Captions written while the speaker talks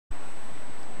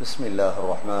بسم الله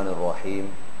الرحمن الرحيم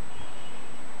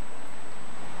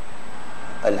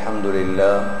الحمد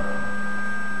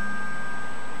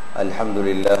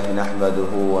لله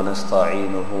نحمده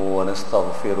ونستعينه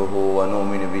ونستغفره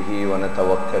ونؤمن به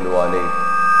ونتوكل عليه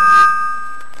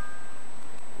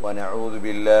ونعوذ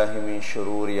بالله من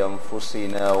شرور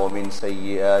أنفسنا ومن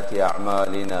سيئات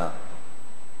أعمالنا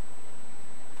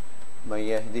من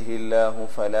يهده الله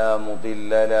فلا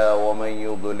مضل له ومن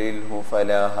يضلله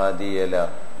فلا هادي له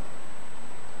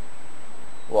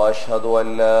وأشهد أن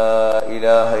لا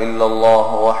إله إلا الله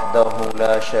وحده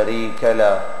لا شريك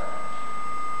له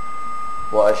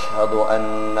وأشهد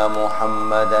أن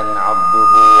محمدا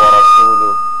عبده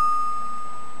ورسوله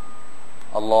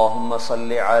اللهم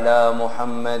صل على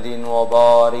محمد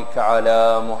وبارك على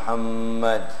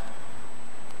محمد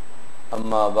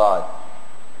أما بعد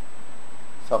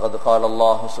فقد قال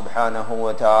الله سبحانه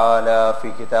وتعالى في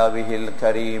كتابه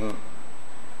الكريم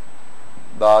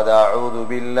بعد أعوذ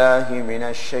بالله من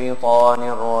الشيطان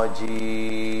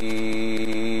الرجيم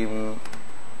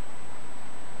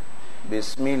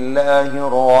بسم الله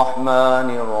الرحمن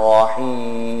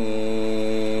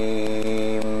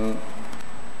الرحيم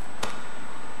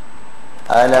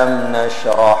ألم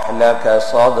نشرح لك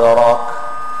صدرك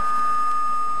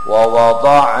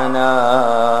ووضعنا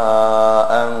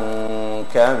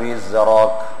عنك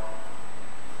وزرك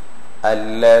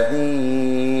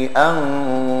الذي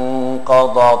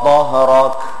أنقض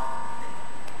ظهرك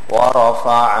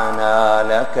ورفعنا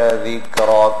لك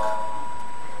ذكرك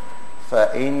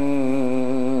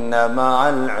فإن مع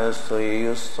العسر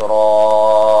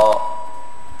يسرا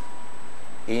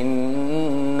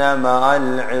إن مع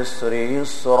العسر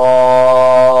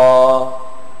يسرا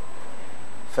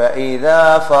فإذا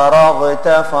فرغت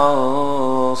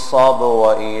فانصب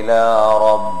وإلى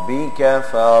ربك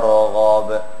فارغب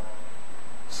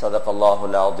صدق الله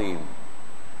العظيم.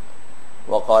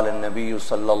 وقال النبي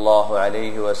صلى الله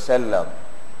عليه وسلم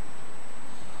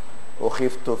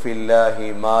أخفت في الله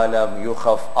ما لم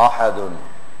يخف أحد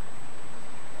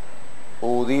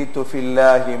أوذيت في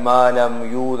الله ما لم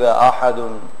يوذ أحد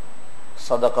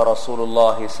صدق رسول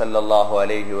الله صلى الله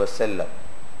عليه وسلم.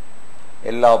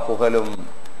 எல்லா புகழும்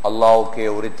அல்லாஹ்வுக்கே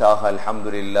உரித்தாக.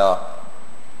 அல்ஹம்துலில்லாஹ்.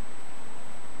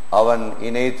 அவன்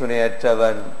இணை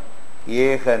துணையற்றவன்,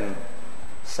 ஏகன்,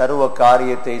 சர்வ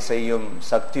காரியத்தை செய்யும்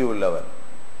சக்தி உள்ளவன்.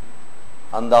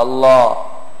 அந்த அல்லாஹ்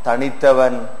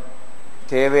தனித்தவன்,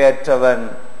 தேவையற்றவன்.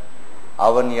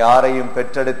 அவன் யாரையும்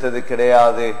பெற்றெடுத்தது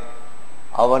கிடையாது,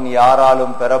 அவன்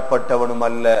யாராலும் பெறப்பட்டவனும்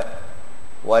அல்ல.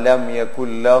 வலம்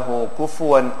யகுல் லஹு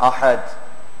குஃபுவன் அஹத்,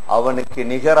 அவனுக்கு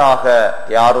நிகராக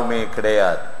யாருமே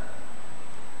கிடையாது.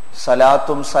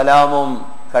 சலாத்தும் சலாமும்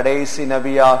கடைசி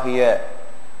நபியாகிய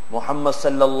முஹம்மது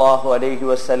ஸல்லல்லாஹு அலைஹி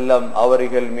வஸல்லம்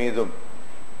அவர்கள் மீதும்,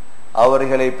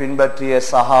 அவர்களை பின்பற்றிய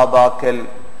சஹாபாக்கள்,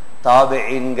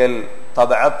 தாபிஈன்கள்,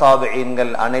 தபஅ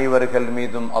தாபிஈன்கள் அனைவர்கள்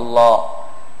மீதும் அல்லாஹ்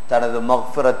தனது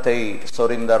மக்ஃபிரத்தை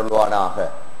சொரிந்தருள்வானாக.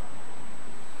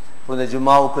 புனித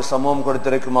ஜும்மாவுக்கு சமூகம்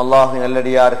கொடுத்திருக்கும் அல்லாஹ்வின்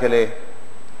நல்லடியார்களே,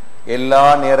 எல்லா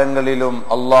நேரங்களிலும்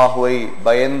அல்லாஹுவை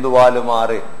பயந்து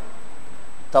வாழுமாறு,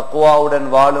 தக்வாவுடன்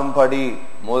வாழும்படி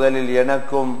முதலில்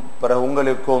எனக்கும் பிறகு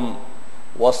உங்களுக்கும்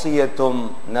வசியத்தும்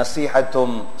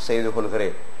நசீஹத்தும் செய்து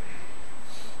கொள்கிறேன்.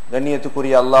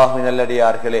 கண்ணியத்துக்குரிய அல்லாஹ்வின்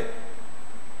நல்லடியார்களே,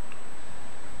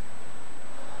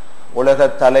 உலக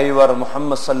தலைவர்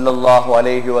முஹம்மது ஸல்லல்லாஹு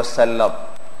அலைஹி வஸல்லம்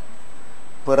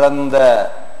பிறந்த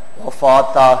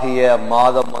வஃபாத்தாகிய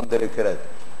மாதம் வந்திருக்கிறது.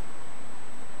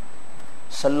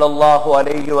 ஸல்லல்லாஹு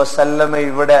அலைஹி வஸல்லமை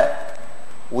விட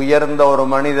உயர்ந்த ஒரு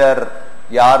மனிதர்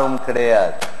யாரும்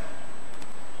கிடையாது.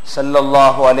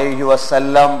 ஸல்லல்லாஹு அலைஹி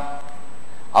வஸல்லம்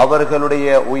அவர்களுடைய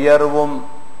உயர்வும்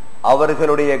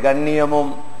அவர்களுடைய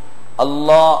கண்ணியமும்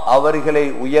அல்லாஹ் அவர்களை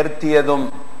உயர்த்தியதும்,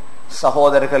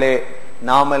 சகோதரர்களே,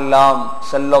 நாமெல்லாம்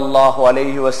ஸல்லல்லாஹு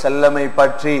அலைஹி வஸல்லமை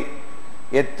பற்றி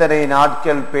எத்தனை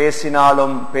நாட்கள்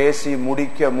பேசினாலும் பேசி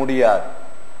முடிக்க முடியாது.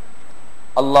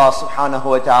 அல்லாஹ் சுப்ஹானஹு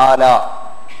வ தஆலா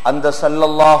அந்த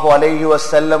ஸல்லல்லாஹு அலைஹி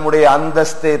வஸல்லமுடைய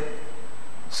அந்தஸ்து,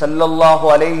 ஸல்லல்லாஹு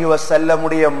அலைஹி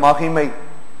வஸல்லமுடைய மகிமை,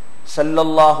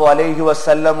 ஸல்லல்லாஹு அலைஹி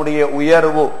வஸல்லமுடைய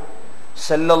உயர்வு,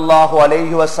 ஸல்லல்லாஹு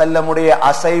அலைஹி வஸல்லமுடைய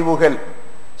அசைவுகள்,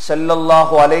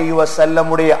 ஸல்லல்லாஹு அலைஹி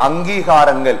வஸல்லமுடைய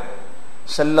அங்கீகாரங்கள்,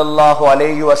 ஸல்லல்லாஹு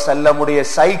அலைஹி வஸல்லமுடைய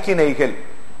சைக்கினைகள்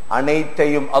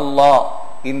அனைத்தையும் அல்லாஹ்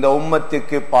இந்த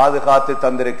உம்மத்துக்கு பாதுகாத்து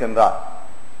தந்திருக்கின்றார்.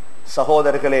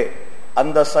 சகோதரர்களே,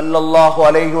 அந்த ஸல்லல்லாஹு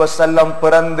அலைஹி வஸல்லம்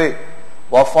பிறந்து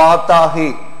வஃபாத்தாகி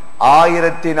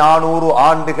 1400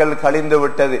 ஆண்டுகள் கழிந்து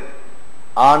விட்டது.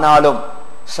 ஆனாலும்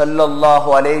ஸல்லல்லாஹு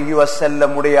அலைஹி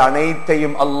வஸல்லமுடைய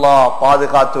அனைத்தையும் அல்லாஹ்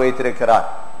பாதுகாத்து வைத்திருக்கிறார்.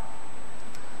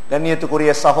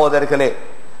 கண்ணியத்துக்குரிய சகோதரர்களே,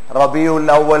 ரபியுல்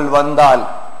அவ்வல் வந்தால்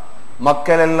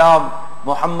மக்கள் எல்லாம்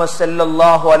முஹம்மது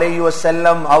ஸல்லல்லாஹு அலைஹி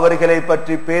வஸல்லம் அவர்களை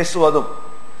பற்றி பேசுவதும்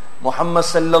முஹம்மது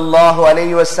ஸல்லல்லாஹு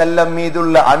அலைஹி வஸல்லம்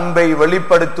மீதுள்ள அன்பை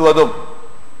வெளிப்படுத்துவதும்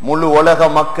முழு உலக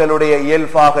மக்களுடைய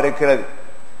இயல்பாக இருக்கிறது.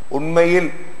 உண்மையில்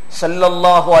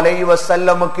ஸல்லல்லாஹு அலைஹி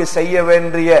வஸல்லமுக்கு செய்ய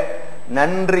வேண்டிய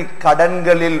நன்றி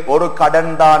கடன்களில் ஒரு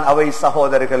கடன் தான் அவை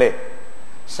சகோதரர்களே.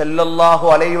 ஸல்லல்லாஹு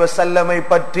அலைஹி வஸல்லமை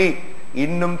பற்றி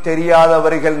இன்னும்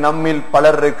தெரியாதவர்கள் நம்மில்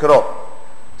பலர் இருக்கிறோம்.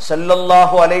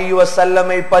 ஸல்லல்லாஹு அலைஹி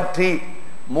வஸல்லமை பற்றி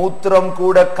மூத்திரம்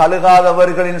கூட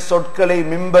கழுகாதவர்களின் சொற்களை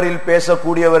மிம்பரில்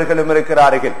பேசக்கூடியவர்களும்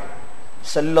இருக்கிறார்கள்.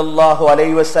 ஸல்லல்லாஹு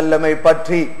அலைஹி வஸல்லமை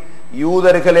பற்றி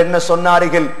யூதர்கள் என்ன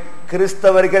சொன்னார்கள்,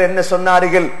 கிறிஸ்தவர்கள் என்ன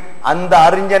சொன்னார்கள், அந்த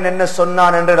அறிஞன் என்ன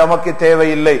சொன்னான் என்று நமக்கு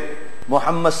தேவையில்லை.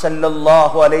 முஹம்மது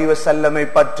ஸல்லல்லாஹு அலைஹி வஸல்லமை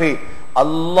பற்றி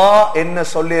அல்லாஹ் என்ன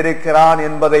சொல்லியிருக்கிறான்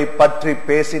என்பதை பற்றி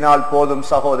பேசினால் போதும்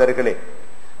சகோதரர்களே.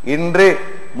 இன்று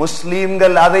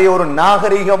முஸ்லிம்கள் அதை ஒரு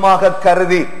நாகரிகமாக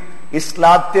கருதி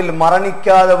இஸ்லாத்தில்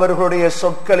மரணிக்காதவர்களுடைய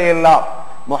சொற்களை எல்லாம்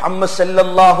முஹம்மது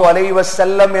ஸல்லல்லாஹு அலைஹி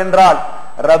வஸல்லம் என்றால்,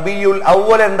 ரபியுல்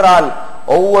அவ்வல் என்றால்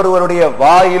ஒவ்வொருவருடைய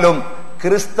வாயிலும்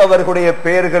கிறிஸ்தவர்களுடைய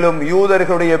பெயர்களும்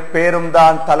யூதர்களுடைய பெயரும்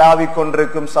தான் தலாவிக்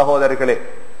கொண்டிருக்கும் சகோதரர்களே.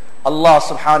 அல்லாஹ்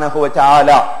சுப்ஹானஹு வ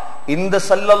தஆலா இந்த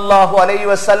ஸல்லல்லாஹு அலைஹி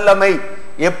வஸல்லமை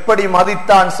எப்படி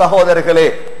மதித்தான் சகோதரர்களே.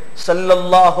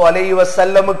 ஸல்லல்லாஹு அலைஹி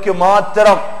வஸல்லமுக்கு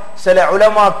மாத்திரம் சில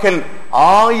உலமாக்கள்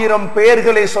 1000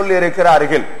 பெயர்களை சொல்லி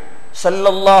இருக்கிறார்கள்.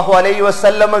 ஸல்லல்லாஹு அலைஹி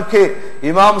வஸல்லமுக்கு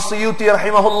இமாம் சுயூத்தி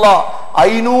ரஹிமஹுல்லாஹ்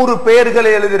 500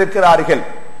 பெயர்களை எழுதியிருக்கிறார்கள்.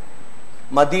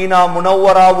 மதீனா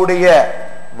முனவ்வராவுடைய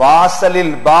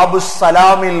வாசலில் பாபு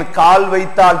சலாமில் கால்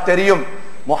வைத்தால் தெரியும்,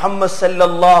 முஹம்மது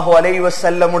ஸல்லல்லாஹு அலைஹி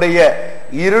வஸல்லமுடைய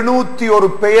 201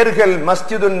 பெயர்கள்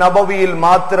மஸ்ஜிது நபவியில்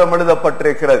மாத்திரம்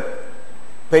எழுதப்பட்டிருக்கிறது.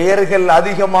 பெயர்கள்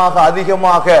அதிகமாக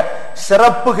அதிகமாக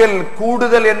சிறப்புகள்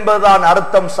கூடுதல் என்பதுதான்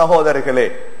அர்த்தம் சகோதரர்களே.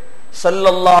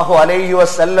 ஸல்லல்லாஹு அலைஹி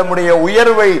வஸல்லமுடைய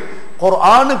உயர்வை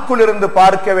குர்ஆனுக்குள் இருந்து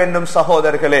பார்க்க வேண்டும்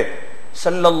சகோதரர்களே.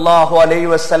 ஸல்லல்லாஹு அலைஹி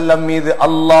வஸல்லம் மீது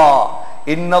அல்லாஹ்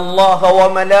இன்னல்லாஹ வ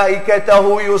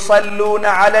மலாயிகதஹு யுஸல்லூன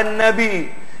அலன் நபி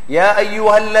யா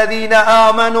அய்யுஹல்லதீன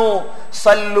ஆமனூ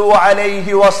ஸல்லூ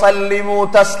அலைஹி வ ஸல்லிமூ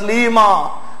தஸ்லீமா.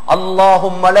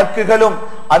 அல்லாஹும் மலக்குகளும்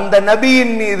அந்த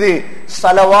நபியின் மீது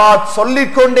ஸலவாத்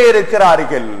சொல்லிக் கொண்டே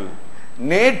இருக்கிறார்கள்.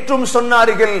 நேற்றும்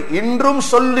சொன்னார்கள், இன்றும்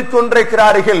சொல்லிக்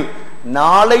கொண்டிருக்கிறார்கள்,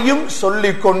 நாளையும்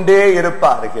சொல்லிக் கொண்டே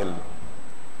இருப்பார்கள்.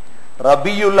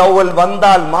 ரபியுல் அவ்வல்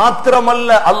வந்தால் மாத்திரமல்ல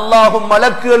அல்லாஹும்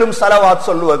மலக்குகளும் ஸலவாத்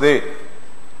சொல்வது,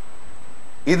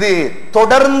 இது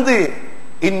தொடர்ந்து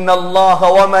இன்னல்லாஹ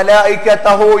வ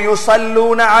மலாயிகதஹு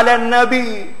யுஸல்லூன அலன் நபி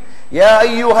யா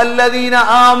அய்யுஹல்லதீன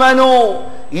ஆமனூ,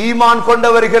 ஈமான்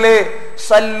கொண்டவர்களே,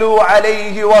 ஸல்லூ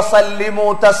அலைஹி வ ஸல்லிமூ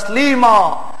தஸ்லீமா,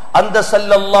 அந்த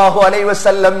ஸல்லல்லாஹு அலைஹி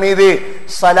வஸல்லம் மீது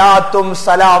ஸலாத்தும்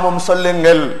ஸலாமும்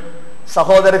சொல்லுங்கள்.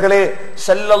 சகோதரர்களே,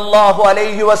 ஸல்லல்லாஹு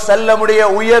அலைஹி வஸல்லமுடைய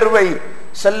உயர்வை,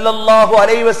 ஸல்லல்லாஹு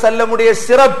அலைஹி வஸல்லமுடைய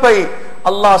சிறப்பை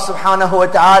அல்லாஹ் சுப்ஹானஹு வ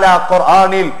தஆலா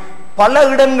குர்ஆனில் பல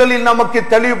இடங்களில் நமக்கு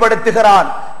தெளிவுபடுத்துகிறான்.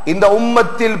 இந்த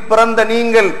உம்மத்தில் பிறந்த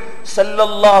நீங்கள்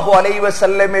ஸல்லல்லாஹு அலைஹி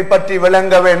வஸல்லமை பற்றி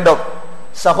விளங்க வேண்டும்.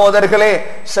 சகோதரர்களே,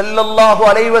 ஸல்லல்லாஹு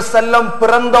அலைஹி வஸல்லம்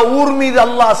பிறந்த ஊர் மீது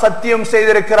அல்லாஹ் சத்தியம்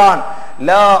செய்திருக்கிறான்.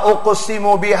 லா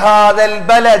உக்ஸிமு பிஹாதல்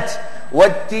பலத்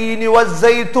வத்தீனி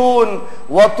வஸ்ஸைத்தூன்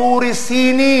வதூரி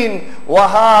சீனீன்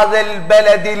வஹாதல்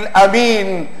பலதில்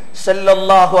அமீன்.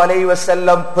 ஸல்லல்லாஹு அலைஹி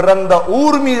வஸல்லம் பிறந்த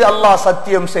ஊர் மீது அல்லாஹ்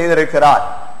சத்தியம் செய்திருக்கிறான்.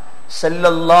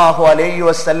 ஸல்லல்லாஹு அலைஹி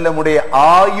வஸல்லமுடைய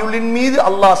ஆயுளின் மீது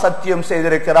அல்லாஹ் சத்தியம்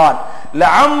செய்திருக்கிறான்.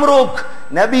 லஅம்ருக்,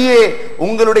 நபியே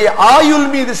உங்களுடைய ஆயுள்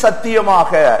மீது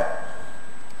சத்தியமாக.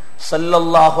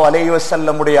 ஸல்லல்லாஹு அலைஹி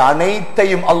வஸல்லமுடைய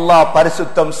அனைத்தையும் அல்லாஹ்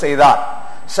பரிசுத்தம் செய்தார்.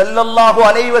 ஸல்லல்லாஹு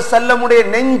அலைஹி வஸல்லமுடைய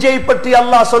நெஞ்சை பற்றி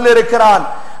அல்லாஹ் சொல்லியிருக்கிறான்,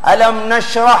 அலம்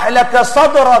நஷ்ரஹ் லக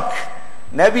ஸத்ரக்,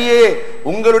 நபியே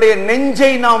உங்களுடைய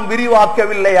நெஞ்சை நாம்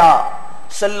விரிவாக்கவில்லையா.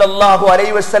 ஸல்லல்லாஹு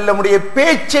அலைஹி வஸல்லமுடைய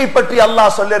பேச்சை பற்றி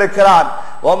அல்லாஹ் சொல்லியிருக்கிறான்,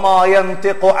 வமா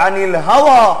யன்திகு அனில்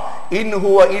ஹவா இன்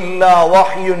ஹுவ இல்லா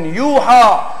வஹ்யுன் யூஹா.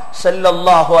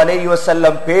 ஸல்லல்லாஹு அலைஹி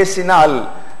வஸல்லம் பேசினால்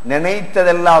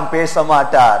நினைத்ததெல்லாம் பேச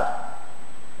மாட்டார்.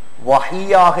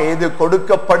 வஹியாக எது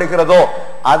கொடுக்கப்படுகிறதோ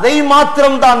அதை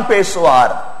மாத்திரம் தான்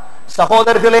பேசுவார்.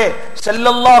 சகோதரர்களே,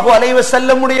 ஸல்லல்லாஹு அலைஹி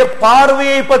வஸல்லமுடைய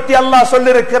பார்வையை பற்றி அல்லாஹ்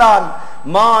சொல்லியிருக்கிறான்,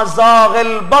 மா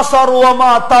ஸாகல் பஸர் வ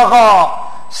மா தகா.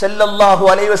 ஸல்லல்லாஹு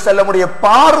அலைஹி வஸல்லமுடைய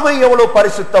பார்வை எவ்வளவு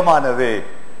பரிசுத்தமானது,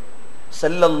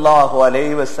 ஸல்லல்லாஹு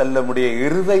அலைஹி வஸல்லமுடைய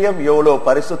இருதயம் எவ்வளவு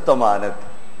பரிசுத்தமானது.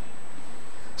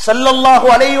 ஸல்லல்லாஹு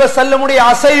அலைஹி வஸல்லமுடைய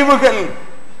அசைவுகள்,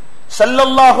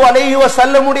 ஸல்லல்லாஹு அலைஹி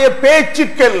வஸல்லமுடைய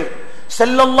பேச்சுக்கள்,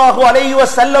 ஸல்லல்லாஹு அலைஹி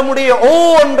வஸல்லமுடைய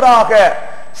ஒவ்வொன்றாக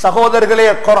சகோதரர்களே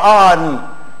குர்ஆன்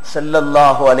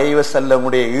ஸல்லல்லாஹு அலைஹி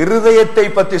வஸல்லமுடைய இருதயத்தை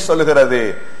பற்றி சொல்கிறது.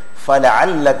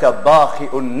 فَلَعَلَّكَ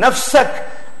بَاخِئٌ نَفْسَكَ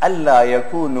أَلَّا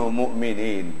يَكُونُوا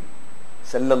مُؤْمِنِينَ.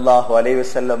 ஸல்லல்லாஹு அலைஹி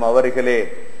வஸல்லம் அவர்களே,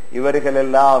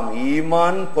 இவர்களெல்லாம்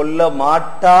ஈமான் கொள்ள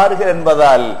மாட்டார்கள்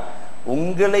என்பதால்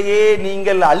உங்களையே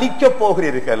நீங்கள் அழிக்கப்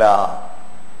போகிறீர்களா?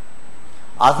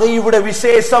 அதைவிட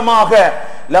விசேஷமாக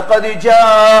لَقَدْ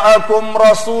جَاءَكُمْ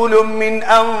رَسُولٌ مِّنْ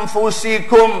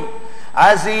أَنفُسِكُمْ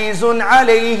عَزِيزٌ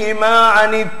عَلَيْهِ مَا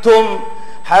عَنِتُّمْ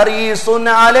حَرِيصٌ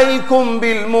عَلَيْكُمْ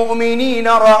بِالْمُؤْمِنِينَ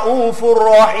رَءُوفٌ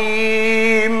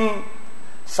رَحِيمٌ.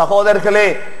 சகோதரர்களே,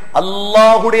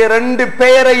 அல்லாஹ்வுடைய ரெண்டு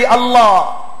பெயரை அல்லாஹ்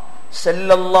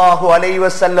ஸல்லல்லாஹு அலைஹி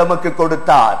வஸல்லமுக்கு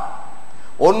கொடுத்தார்.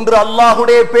 ஒன்று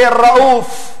அல்லாஹ்வுடைய பெயர்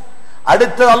ரவுஃப்,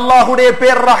 அடுத்து அல்லாஹ்வுடைய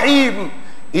பெயர் ரஹீம்.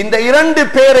 இந்த இரண்டு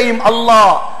பெயரையும்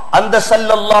அல்லாஹ் அந்த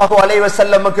ஸல்லல்லாஹு அலைஹி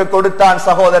வஸல்லமுக்கு கொடுத்தான்.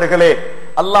 சகோதரர்களே,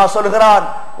 அல்லாஹ் சொல்கிறான்,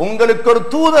 உங்களுக்கு ஒரு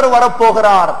தூதர்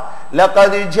வரப்போகிறார்.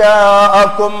 لَقَدْ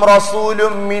جَاءَكُمْ رَسُولٌ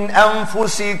مِّنْ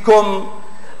أَنفُسِكُمْ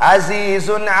عَزِيزٌ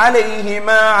عَلَيْهِ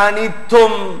مَا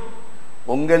عَنِتُّمْ.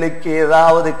 உங்களுக்கு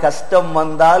ஏதாவது கஷ்டம்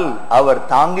வந்தால் அவர்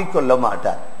தாங்கிக் கொள்ள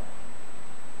மாட்டார்.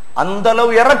 அந்த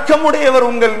அளவு இரக்கமுடையவர்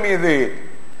உங்கள் மீது.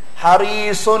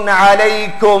 ஹரீசுன்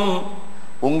அலைக்கும்,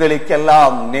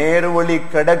 உங்களுக்கெல்லாம் நேர்வழி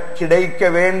கிடைக்க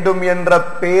வேண்டும் என்ற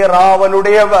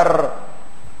பேராவலுடையவர்.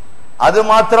 அது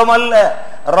மாத்திரமல்ல,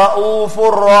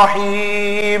 ரഊஃபுர்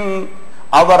ரஹீம்,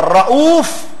 அவர்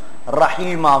ரഊஃப்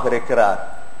ரஹீமாக இருக்கிறார்.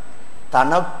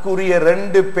 தனக்குரிய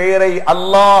ரெண்டு பேரை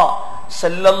அல்லாஹ்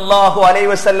ஸல்லல்லாஹு அலைஹி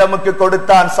வஸல்லமுக்கு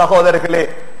கொடுத்தான். சகோதரர்களே,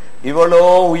 இவ்வளோ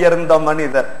உயர்ந்த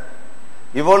மனிதர்,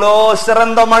 இவ்வளோ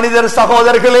சிறந்த மனிதர்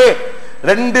சகோதரர்களே,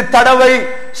 ரெண்டு தடவை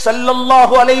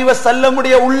ஸல்லல்லாஹு அலைஹி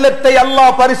வஸல்லமுடைய உள்ளத்தை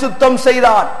அல்லாஹ் பரிசுத்தம்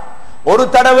செய்தான். ஒரு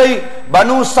தடவை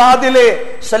பனு சாதிலே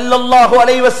ஸல்லல்லாஹு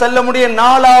அலைஹி வஸல்லமுடைய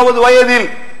 4வது வயதில்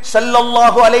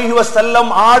ஸல்லல்லாஹு அலைஹி வஸல்லம்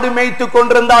ஆடு மேய்த்து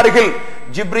கொண்டிருந்தார்கள்.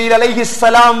 ஜிப்ரீல்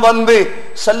அலைஹிஸ்ஸலாம் வந்து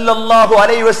ஸல்லல்லாஹு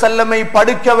அலைஹி வஸல்லமை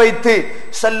படுக்க வைத்து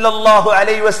ஸல்லல்லாஹு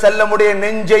அலைஹி வஸல்லமுடைய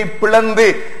நெஞ்சை பிளந்து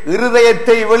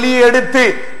இருதயத்தை வெளியே எடுத்து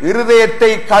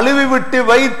இருதயத்தை கழுவி விட்டு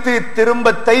வைத்து திரும்ப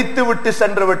தைத்து விட்டு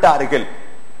சென்று விட்டார்கள்.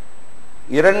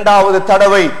 இரண்டாவது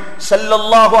தடவை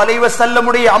ஸல்லல்லாஹு அலைஹி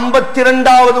வஸல்லமுடைய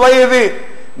 52வது வயது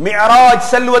மிஅராஜ்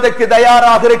செல்வதற்கு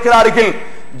தயாராக இருக்கிறார்கள்.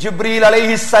 ஜிப்ரீல்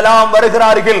அலைஹிஸ்ஸலாம்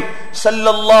வருகிறார்கள்.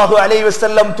 ஸல்லல்லாஹு அலைஹி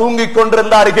வஸல்லம் தூங்கிக்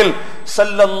கொண்டிருந்தார்கள்.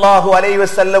 ஸல்லல்லாஹு அலைஹி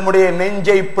வஸல்லமுடைய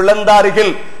நெஞ்சை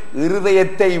பிளந்தார்கள்,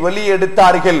 இருதயத்தை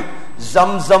வெளியெடுத்தார்கள்.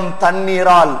 ஜம்சம்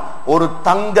தண்ணீரால் ஒரு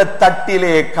தங்க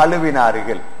தட்டிலே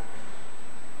கழுவினார்கள்.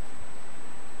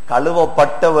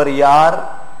 கழுவப்பட்டவர் யார்?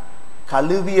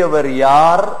 கழுவியவர்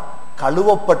யார்?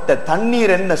 கழுவப்பட்ட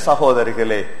தண்ணீர் என்ன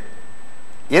சகோதரர்களே?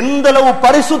 எந்த அளவு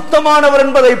பரிசுத்தமானவர்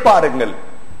என்பதை பாருங்கள்.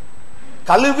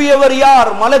 கழுவியவர் யார்?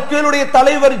 மலக்குகளுடைய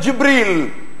தலைவர் ஜிப்ரீல்.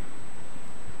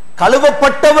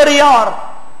 கழுவப்பட்டவர் யார்?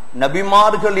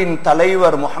 நபிமார்களின்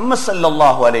தலைவர் முஹம்மது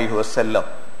ஸல்லல்லாஹு அலைஹி வஸல்லம்.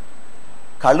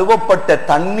 கழுவப்பட்ட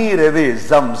தண்ணீர் எது?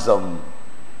 ஜம்சம்.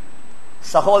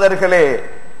 சகோதரர்களே,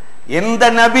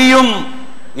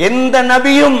 எந்த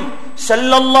நபியும்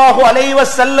ஸல்லல்லாஹு அலைஹி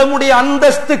வஸல்லமுடைய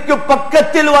அந்தஸ்துக்கு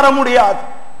பக்கத்தில் வர முடியாது.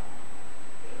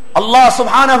 அல்லாஹ்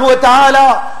சுப்ஹானஹு வ தஆலா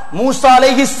மூசா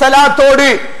அலைஹிஸ்ஸலாத்தோடு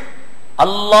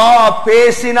அல்லாஹ்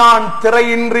பேசினான்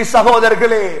திரையின்றி.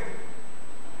 சகோதரர்களே,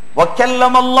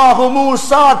 வக்கல்லம் அல்லாஹு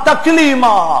மூசா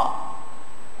தக்லீமா.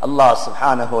 அல்லாஹ்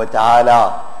சுப்ஹானஹு வ தஆலா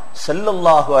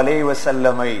ஸல்லல்லாஹு அலைஹி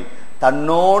வஸல்லமை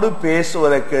தன்னோடு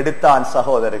பேசுவதற்கு எடுத்தான்.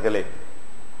 சகோதரர்களே,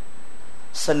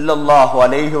 ஸல்லல்லாஹு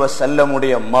அலைஹி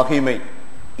வஸல்லமுடைய மகிமை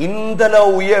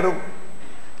இந்தளவு உயரும்,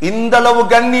 இந்தளவு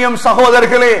கண்ணியம்.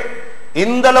 சகோதரர்களே,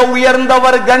 இந்தளவு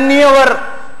உயர்ந்தவர், கண்ணியவர்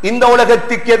இந்த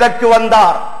உலகத்துக்கு எதற்கு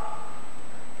வந்தார்?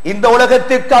 இந்த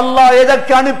உலகத்துக்கு அல்லாஹ்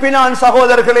எதற்கு அனுப்பினான்?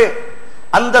 சகோதரர்களே,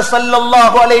 அந்த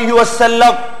ஸல்லல்லாஹு அலைஹி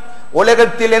வஸல்லம்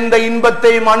உலகத்தில் எந்த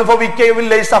இன்பத்தையும்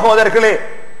அனுபவிக்கவில்லை. சகோதரர்களே,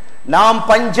 நாம்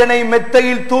பஞ்சனை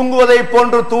மெத்தையில் தூங்குவதை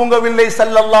போன்று தூங்கவில்லை.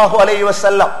 ஸல்லல்லாஹு அலைஹி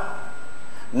வஸல்லம்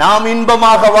நாம்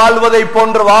இன்பமாக வாழ்வதை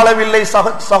போன்று வாழவில்லை.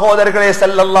 சகோதரர்களே,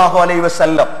 ஸல்லல்லாஹு அலைஹி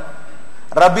வஸல்லம்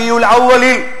ரபியுல்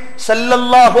அவ்வலில்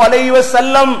ஸல்லல்லாஹு அலைஹி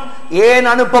வஸல்லம் ஏன்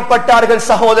அனுப்பப்பட்டார்கள்?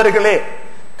 சகோதரர்களே,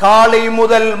 காலை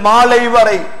முதல் மாலை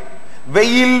வரை,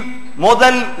 வெயில்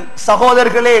முதல்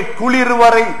சகோதரர்களே குளிர்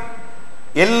வரை,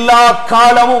 எல்லா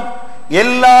காலமும்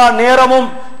எல்லா நேரமும்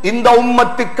இந்த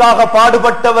உம்மத்துக்காக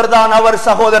பாடுபட்டவர் தான் அவர்.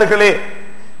 சகோதரர்களே,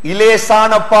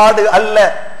 இலேசான பாடு அல்ல.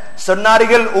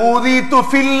 சொன்னார்கள், ஊதீது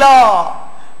ஃபில்லாஹ்,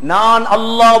 நான்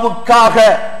அல்லாஹ்வுக்காக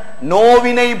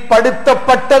நோவினை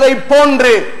படுத்தப்பட்டதை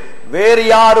போன்று வேறு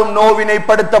யாரும் நோவினை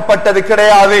படுத்தப்பட்டது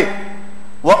கிடையாது.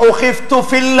 வஉகிஃப்து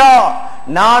ஃபில்லாஹ்,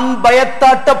 நான்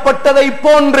பயத்தாட்டப்பட்டதை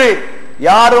போன்று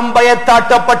யாரும்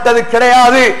பயத்தாட்டப்பட்டது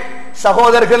கிடையாது.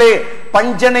 சகோதரர்களே,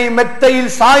 பஞ்சனை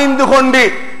மெத்தையில் சாய்ந்து கொண்டு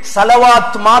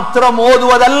ஸலவாத் மாத்திரம்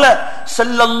ஓதுவதல்ல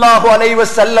ஸல்லல்லாஹு அலைஹி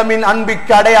வஸல்லமின்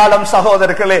அன்பிற்கு அடையாளம்.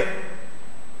 சகோதரர்களே,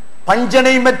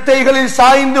 பஞ்சனை மெத்தைகளில்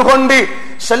சாய்ந்து கொண்டு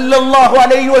ஸல்லல்லாஹு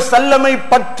அலைஹி வஸல்லமை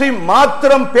பற்றி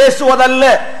மாத்திரம் பேசுவதல்ல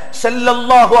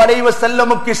ஸல்லல்லாஹு அலைஹி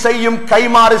வஸல்லமுக்கு செய்யும்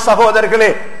கைமாறு.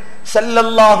 சகோதரர்களே,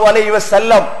 ஸல்லல்லாஹு அலைஹி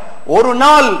வஸல்லம் ஒரு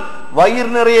நாள்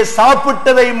வயிறு நிறைய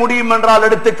சாப்பிட்டதை முடியும் என்றால்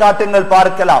எடுத்து காட்டுங்கள்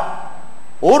பார்க்கலாம்.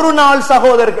 ஒரு நாள்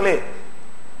சகோதரர்களே,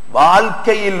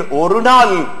 வாழ்க்கையில் ஒரு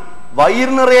நாள்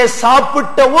வயிறு நிறைய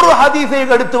சாப்பிட்ட ஒரு ஹதீஸை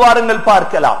எடுத்து வாருங்கள்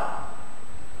பார்க்கலாம்.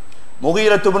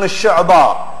 முகீரத் இப்னு ஷுஅபா,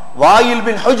 வாயில்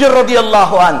பின் ஹுஜர்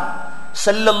ரலியல்லாஹு அன்ஹு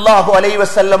ஸல்லல்லாஹு அலைஹி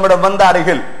வஸல்லமிடம்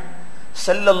வந்தார்கள்.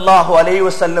 ஸல்லல்லாஹு அலைஹி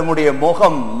வஸல்லமுடைய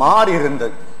முகம் மாறி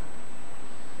இருந்தது.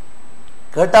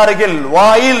 கேட்டார்கள்,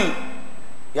 வாயில்,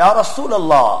 யா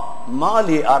ரசூலல்லாஹ்,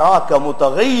 மாலி அராக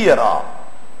முதகய்யரா,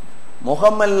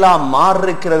 முகமெல்லாம்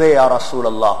மாறிருக்கிறதே யா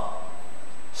ரசூலல்லாஹ்.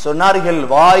 சொன்னார்கள்,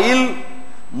 வாயில்,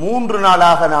 3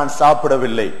 நாளாக நான்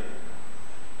சாப்பிடவில்லை.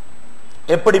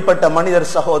 எப்படிப்பட்ட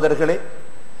மனிதர் சகோதரர்களே,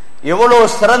 எவ்வளவு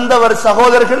சிறந்தவர்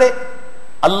சகோதரர்களே.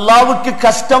 அல்லாஹ்வுக்கு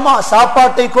கஷ்டமா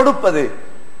சாப்பாட்டை கொடுப்பது?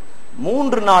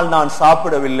 3 நாள் நான்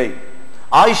சாப்பிடவில்லை.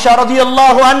 ஆயிஷா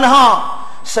ரலியல்லாஹு அன்ஹா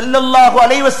ஸல்லல்லாஹு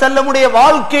அலைஹி வஸல்லமுடைய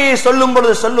வாழ்க்கையை சொல்லும்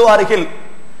பொழுது சொல்லுவார்கள்,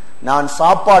 நான்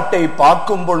சாப்பாட்டை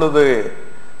பார்க்கும் பொழுது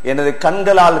எனது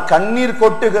கண்களால் கண்ணீர்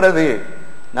கொட்டுகிறது.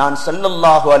 நான்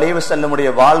ஸல்லல்லாஹு அலைஹி வஸல்லமுடைய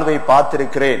வாழ்வை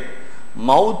பார்த்திருக்கிறேன்.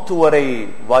 மவுத் வரை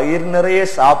வயிறு நிறைய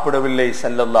சாப்பிடவில்லை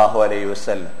ஸல்லல்லாஹு அலைஹி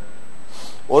வஸல்லம்.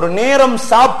 ஒரு நேரம்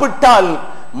சாப்பிட்டால்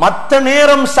மற்ற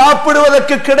நேரம்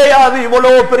சாப்பிடுவதற்கு கிடையாது.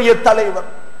 இவ்வளவு பெரிய தலைவர்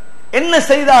என்ன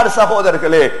செய்தார்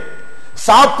சகோதரர்களே?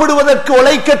 சாப்பிடுவதற்கு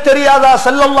உழைக்க தெரியாதா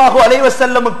ஸல்லல்லாஹு அலைஹி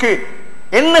வஸல்லமுக்கு?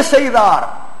 என்ன செய்தார்?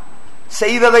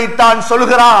 செய்ததைத்தான்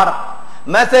சொல்கிறார்.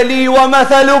 மஸலி வ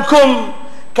மஸலுக்கும்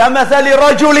கமஸலி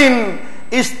ரஜுலின்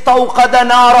இஸ்தௌகத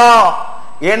நாரா.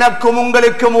 எனக்கும்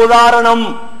உங்களுக்கும் உதாரணம்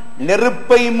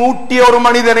நெருப்பை மூட்டிய ஒரு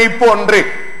மனிதனை போன்று.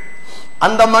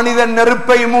 அந்த மனிதன்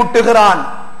நெருப்பை மூட்டுகிறான்.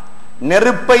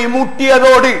 நெருப்பை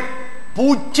மூட்டியதோடு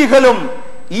பூச்சிகளும்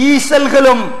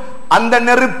ஈசல்களும் அந்த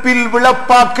நெருப்பில்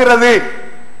விழப்பாக்கிறது.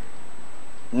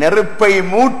 நெருப்பை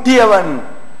மூட்டியவன்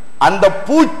அந்த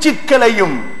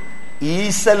பூச்சிகளையும்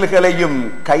ஈசல்களையும்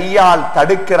கையால்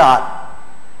தடுக்கிறான்.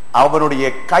 அவனுடைய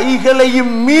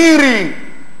கைகளையும் மீறி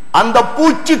அந்த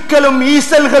பூச்சிகளும்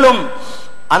ஈசல்களும்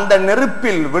அந்த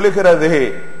நெருப்பில் விழுகிறது.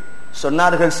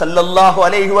 சொன்னார்கள் ஸல்லல்லாஹு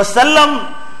அலைஹி வஸல்லம்,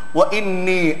 வ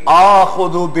இன்னி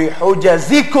ஆஹுது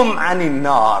பிஹுஜஸிகும் அனின்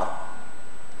நார்.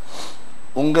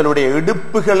 உங்களுடைய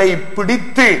இடுப்புகளை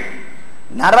பிடித்து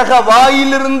நரக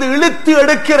வாயிலிருந்து இழுத்து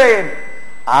எடுக்கிறேன்.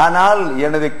 ஆனால்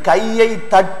எனது கையை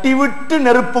தட்டிவிட்டு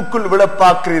நெருப்புக்குள்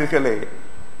விழப்பாக்குறீர்களே.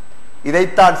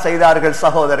 இதைத்தான் செய்தார்கள்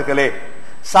சகோதரர்களே.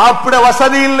 சாப்பிட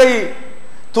வசதி இல்லை,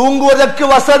 தூங்குவதற்கு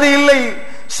வசதி இல்லை.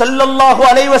 ஸல்லல்லாஹு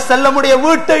அலைஹி வஸல்லமுடைய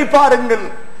வீட்டை பாருங்கள்.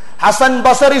 ஹசன்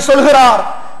பஸரி சொல்கிறார்,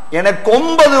 எனக்கு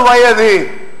 9 வயது.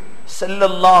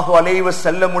 ஸல்லல்லாஹு அலைஹி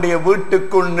வஸல்லமுடைய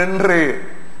வீட்டுக்குள் நின்று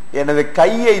எனது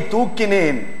கையை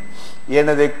தூக்கினேன்.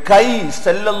 எனது கை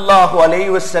ஸல்லல்லாஹு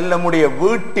அலைஹி வஸல்லமுடைய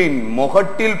வீட்டின்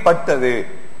முகட்டில் பட்டது.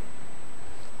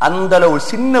 அந்த அளவு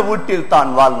சின்ன வீட்டில்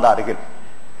தான் வாழ்ந்தார்கள்.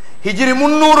 ஹிஜ்ரி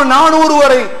 300-400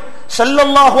 வரை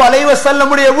ஸல்லல்லாஹு அலைஹி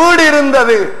வஸல்லமுடைய வீடு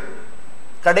இருந்தது.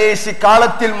 கடைசி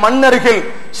காலத்தில் மன்னர்கள்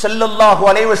ஸல்லல்லாஹு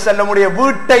அலைஹி வஸல்லமுடைய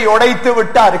வீட்டை உடைத்து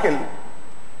விட்டார்கள்.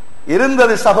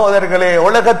 இருந்தது சகோதரர்களே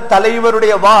உலக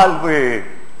தலைவருடைய வாழ்வு.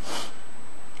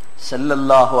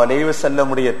 ஸல்லல்லாஹு அலைஹி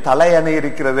வஸல்லமுடைய தலையணை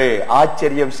இருக்கிறதே,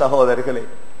 ஆச்சரியம் சகோதரர்களே.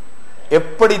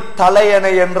 எப்படி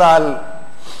தலையணை என்றால்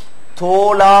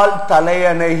தோளால்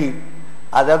தலையணை,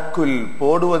 அதற்குள்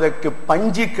போடுவதற்கு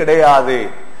பஞ்சு கிடையாது.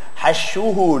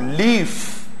 ஹஷ்ஷுஹு லீஃப்,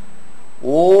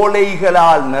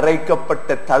 ஓலைகளால் நிறைக்கப்பட்ட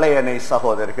தலையணை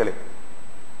சகோதரர்களே.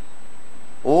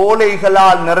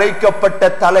 ஓலைகளால் நிறைக்கப்பட்ட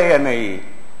தலையணை.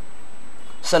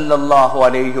 ஸல்லல்லாஹு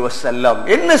அலைஹி வஸல்லம்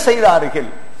என்ன செய்தார்கள்?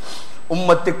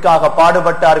 உம்மத்துக்காக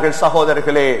பாடுபட்டார்கள்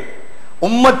சகோதரர்களே.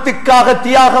 உம்மத்துக்காக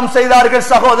தியாகம் செய்தார்கள்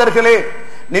சகோதரர்களே.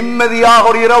 நிம்மதியாக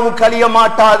ஒரு இரவு கழிய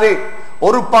மாட்டாது,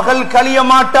 ஒரு பகல் கழிய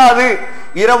மாட்டாது.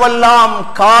 இரவெல்லாம்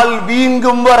கால்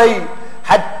வீங்கும் வரை,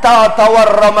 ஹத்தா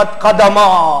தவர்ரமத் கதமா,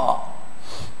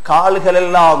 கால்கள்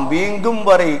எல்லாம் வீங்கும்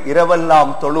வரை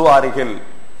இரவெல்லாம் தொழுவார்கள்.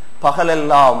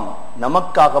 பகலெல்லாம்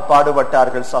நமக்காக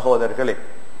பாடுபட்டார்கள் சகோதரர்களே.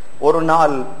 ஒரு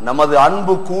நாள் நமது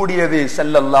அன்பு கூடியது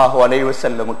ஸல்லல்லாஹு அலைஹி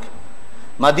வஸல்லமுக்கு.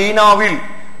 மதீனாவில்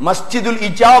மஸ்ஜிதுல்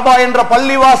இஜாபா என்ற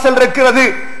பள்ளிவாசல் இருக்கிறது,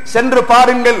 சென்று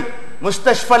பாருங்கள்.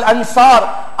 முஸ்தஷ்ஃபல் அன்சார்,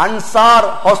 அன்சார்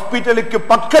ஹாஸ்பிடலுக்கு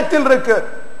பக்கத்தில் இருக்கு.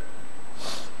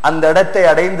 அந்த இடத்தை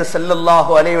அடைந்து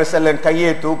ஸல்லல்லாஹு அலைஹி வஸல்லம்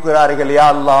கையை தூக்குகிறார்கள். யா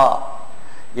அல்லாஹ்,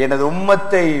 எனது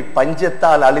உம்மத்தை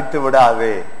பஞ்சத்தால் அழித்து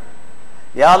விடாதே.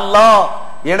 யா அல்லாஹ்,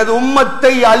 எனது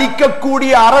உம்மத்தை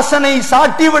அழிக்கக்கூடிய அரசனை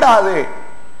சாட்டி விடாதே.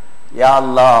 யா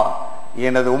அல்லாஹ்,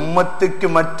 எனது உம்மத்துக்கு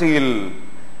மத்தியில்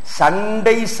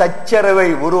சண்டை சச்சரவை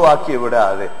உருவாக்கி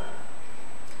விடாது.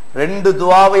 2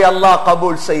 துஆவை அல்லாஹ்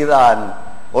கபூல் செய்தான்,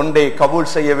 ஒன்றை கபூல்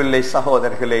செய்யவில்லை.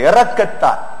 சகோதரர்களே,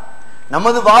 இரக்கத்தான்.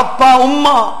 நமது வாப்பா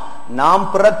உம்மா நாம்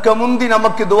பிறக்க முந்தி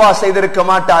நமக்கு துஆ செய்திருக்க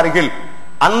மாட்டார்கள்.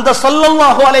 அந்த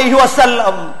ஸல்லல்லாஹு அலைஹி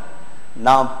வஸல்லம்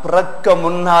நாம் பிறக்க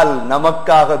முன்னால்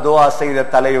நமக்காக துஆ செய்த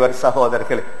தலைவர்.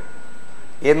 சகோதரர்களே,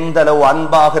 எந்த அளவு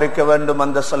அன்பாக இருக்க வேண்டும்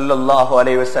அந்த ஸல்லல்லாஹு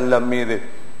அலைஹி வஸல்லம் மீது,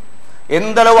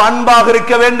 எந்த அளவு அன்பாக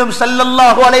இருக்க வேண்டும்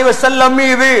ஸல்லல்லாஹு அலைஹி வஸல்லம்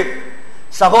மீது.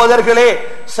 சகோதரர்களே,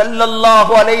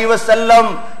 ஸல்லல்லாஹு அலைஹி வஸல்லம்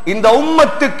இந்த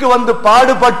உம்மத்துக்கு வந்து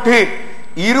பாடுபட்டு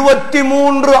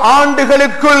 23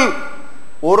 ஆண்டுகளுக்குள்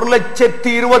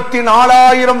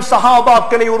 1,24,000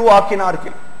 சஹாபாக்களை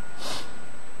உருவாக்கினார்கள்.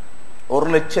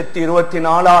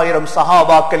 1,24,000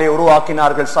 சஹாபாக்களை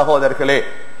உருவாக்கினார்கள். சகோதரர்களே,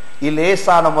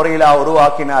 இலேசான முறையிலா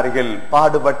உருவாக்கினார்கள்,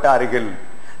 பாடுபட்டார்கள்,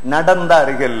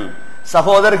 நடந்தார்கள்.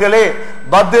 சகோதரர்களே,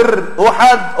 பத்ர்,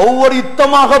 உஹத் ஒவ்வொரு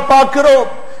யுத்தமாக பார்க்கிறோம்,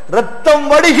 ரத்தம்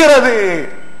வடிகிறது,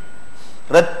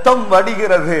 ரத்தம்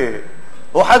வடிகிறது.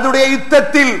 உஹதுடைய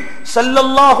யுத்தத்தில்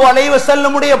ஸல்லல்லாஹு அலைஹி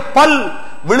வஸல்லமுடைய பல்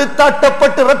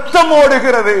விழுத்தாட்டப்பட்டு ரத்தம்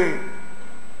ஓடுகிறது.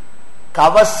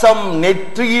 கவசம்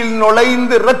நெற்றியில்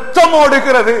நுழைந்து ரத்தம்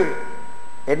ஓடுகிறது.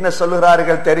 என்ன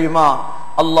சொல்கிறார்கள் தெரியுமா?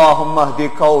 அல்லாஹும்ம ஹ்தி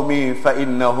கௌமி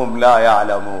ஃபஇன்னஹும் லா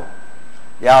யஅலமூன்.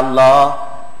 யா அல்லாஹ்,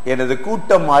 எனது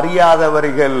கூட்டம்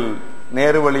அறியாதவர்கள்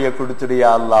நேரு வழியை கொடுத்துடியா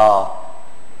அல்லாஹ்,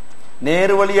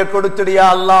 நேரு வழியை கொடுத்துடியா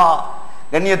அல்லாஹ்.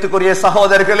 கண்ணியத்துக்குரிய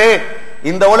சகோதரர்களே,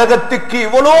 இந்த உலகத்துக்கு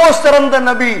இவ்வளோ சிறந்த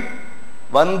நபி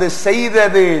வந்து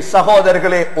செய்தது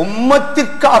சகோதரர்களே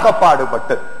உம்மத்திற்காக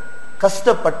பாடுபட்டது,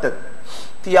 கஷ்டப்பட்டது,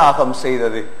 தியாகம்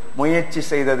செய்தது, முயற்சி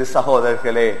செய்தது.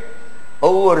 சகோதரர்களே,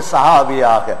 ஒவ்வொரு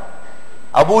சஹாபியாக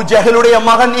அபூ ஜஹலுடைய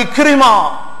மகன் இக்ரிமா,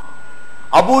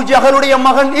 அபூ ஜஹலுடைய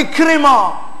மகன் இக்ரிமா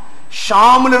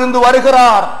ஷாமிலிருந்து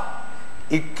வருகிறார்.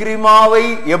 இக்ரிமாவை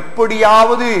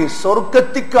எப்படியாவது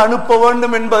சொர்க்கத்துக்கு அனுப்ப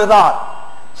வேண்டும் என்பதுதான்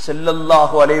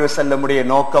ஸல்லல்லாஹு அலைஹி வஸல்லமுடைய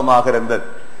நோக்கமாக இருந்தது.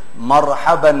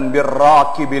 மர்ஹபன்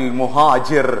பிர்ராகிபில்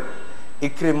முஹாஜிர்.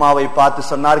 இக்ரிமாவை பார்த்து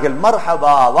சொன்னார்கள்,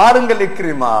 மர்ஹபா, வாருங்கள்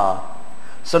இக்ரிமா.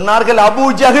 சொன்னார்கள், அபூ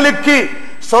ஜஹலுக்கு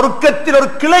சொர்க்கத்தில் ஒரு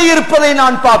கிளை இருப்பதை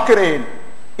நான் பார்க்கிறேன்.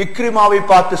 இக்ரிமாவை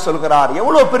பார்த்து சொல்கிறார்,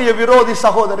 எவ்வளவு பெரிய விரோதி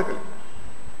சகோதரர்கள்,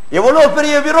 எவ்வளவு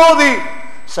பெரிய விரோதி.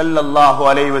 ஸல்லல்லாஹு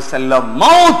அலைஹி வஸல்லம்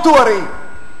மௌத் வரை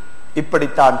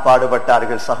இப்படித்தான்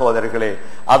பாடுபட்டார்கள். சகோதரர்களே,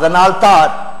 அதனால்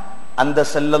தான் அந்த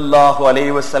ஸல்லல்லாஹு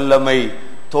அலைஹி வஸல்லமை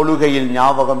தொழுகையில்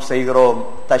ஞாபகம் செய்கிறோம்,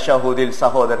 தஷஹுதில்.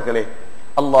 சகோதரர்களே,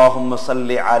 அல்லாஹும்ம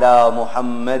ஸல்லி அலா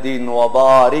முஹம்மதின் வ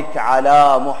பாரிக் அலா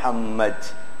முஹம்மத்.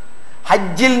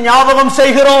 ஹஜ்ஜில் ஞாபகம்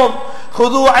செய்கிறோம்,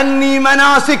 ஹுது அன்னி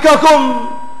மனாசிககும்.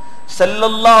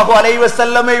 ஸல்லல்லாஹு அலைஹி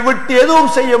வஸல்லமை விட்டு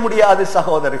எதுவும் செய்ய முடியாது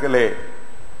சகோதரர்களே.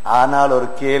 ஆனால் ஒரு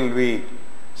கேள்வி,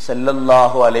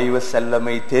 ஸல்லல்லாஹு அலைஹி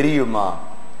வஸல்லமை தெரியுமா?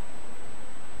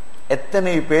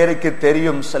 எத்தனை பேருக்கு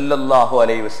தெரியும் ஸல்லல்லாஹு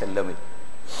அலைஹி வஸல்லமை?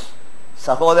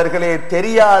 சகோதரர்களே,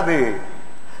 தெரியாது.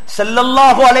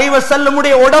 ஸல்லல்லாஹு அலைஹி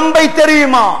வஸல்லமுடைய உடம்பை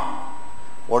தெரியுமா?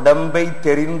 உடம்பை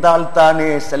தெரிந்தால் தானே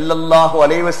ஸல்லல்லாஹு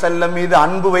அலைஹி வஸல்லம் மீது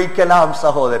அன்பு வைக்கலாம்.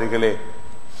 சகோதரர்களே,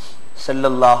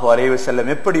 ஸல்லல்லாஹு அலைஹி வஸல்லம்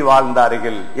எப்படி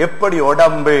வாழ்ந்தார்கள், எப்படி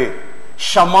உடம்பு,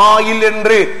 ஷமாயில்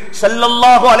என்று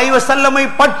ஸல்லல்லாஹு அலைஹி வஸல்லமை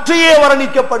பற்றியே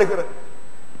வர்ணிக்கப்படுகிறது.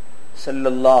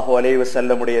 ஸல்லல்லாஹு அலைஹி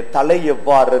வஸல்லமுடைய தலை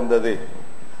எவ்வாறு இருந்தது,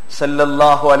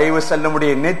 ஸல்லல்லாஹு அலைஹி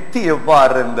வஸல்லமுடைய நெத்தி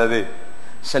எவ்வாறு இருந்தது,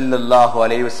 ஸல்லல்லாஹு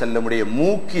அலைஹி வஸல்லமுடைய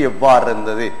மூக்கு எவ்வாறு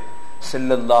இருந்தது,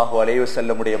 ஸல்லல்லாஹு அலைஹி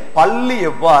வஸல்லமுடைய பல்லு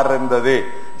எவ்வாறு இருந்தது.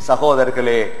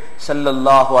 சகோதரர்களே,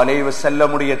 ஸல்லல்லாஹு அலைஹி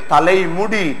வஸல்லமுடைய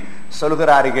தலைமுடி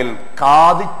சொல்கிறார்கள்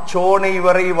காது சோனை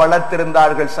வரை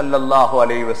வளர்த்திருந்தார்கள். ஸல்லல்லாஹு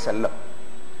அலைஹி வஸல்லம்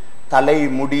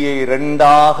தலைமுடியை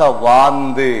 2ஆக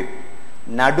வாந்து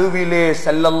நடுவிலே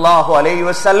ஸல்லல்லாஹு அலைஹி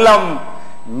வஸல்லம்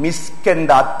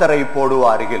மிஸ்கென்ற அத்தரை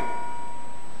போடுவார்கள்.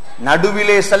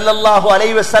 நடுவிலே ஸல்லல்லாஹு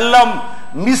அலைஹி வஸல்லம்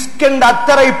மிஸ்கென்ற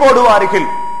அத்தரை போடுவார்கள்.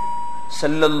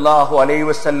 ஸல்லல்லாஹு அலைஹி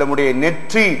வஸல்லமுடைய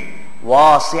நெற்றி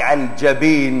வாசிஅல்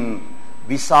ஜபீன்,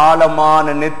 விசாலமான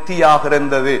நெத்தியாக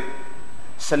இருந்தது.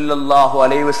 ஸல்லல்லாஹு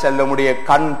அலைஹி வஸல்லமுடைய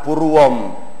கண் புருவம்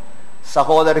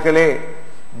சகோதரர்களே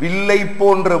வில்லை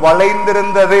போன்று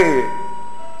வளைந்திருந்தது.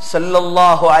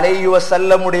 ஸல்லல்லாஹு அலைஹி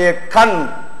வஸல்லமுடைய கண்,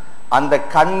 அந்த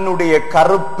கண்ணுடைய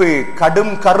கருப்பு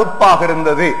கடும் கருப்பாக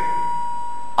இருந்தது.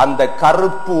 அந்த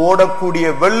கருப்பு ஓடக்கூடிய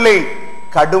வெள்ளை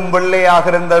கடும் வெள்ளையாக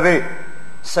இருந்தது.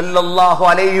 ஸல்லல்லாஹு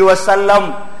அலைஹி வஸல்லம்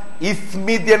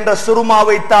இஸ்மித் என்ற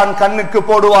சுருமாவை தான் கண்ணுக்கு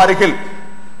போடுவார்கள்.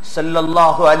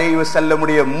 ஸல்லல்லாஹு அலைஹி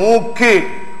வஸல்லமுடைய மூக்கு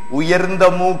உயர்ந்த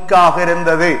மூக்காக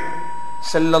இருந்தது.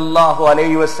 ஸல்லல்லாஹு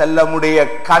அலைஹி வஸல்லமுடைய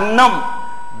கன்னம்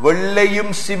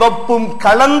வெள்ளையும் சிவப்பும்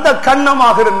கலந்த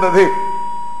கன்னமாக இருந்தது.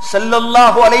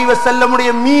 ஸல்லல்லாஹு அலைஹி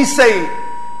வஸல்லமுடைய மீசை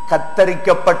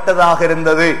கத்தரிக்கப்பட்டதாக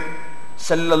இருந்தது.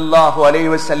 ஸல்லல்லாஹு அலைஹி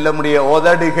வஸல்லமுடைய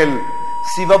உதடுகள்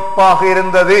சிவப்பாக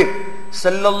இருந்தது.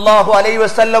 ஸல்லல்லாஹு அலைஹி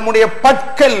வஸல்லமுடைய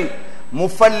பற்கள்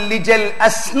முஃபல்லிஜல்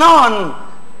அஸ்னான்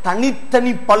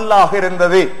தனித்தனி பல்லாக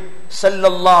இருந்தது.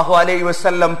 ஸல்லல்லாஹு அலைஹி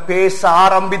வஸல்லம் பேச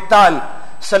ஆரம்பித்தால்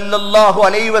ஸல்லல்லாஹு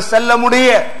அலைஹி வஸல்லமுடைய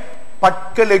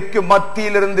பற்களுக்கு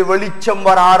மத்தியிலிருந்து வெளிச்சம்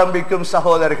வர ஆரம்பிக்கும்.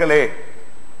 சகோதரர்களே,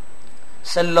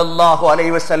 ஸல்லல்லாஹு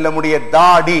அலைஹி வஸல்லமுடைய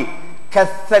தாடி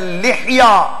கஸ்ஸல்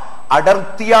லிஹ்யா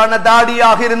அடர்த்தியான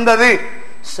தாடியாக இருந்தது.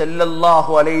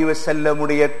 ஸல்லல்லாஹு அலைஹி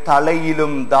வஸல்லமுடைய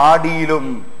தலையிலும்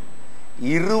தாடியிலும்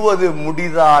 20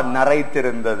 முடிதான்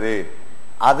நரைத்திருந்தது.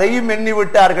 அதையும்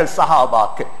எண்ணிவிட்டார்கள்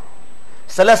சஹாபாக்கள்.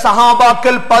 சில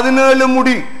சஹாபாக்கள் 17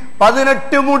 முடி,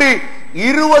 18 முடி,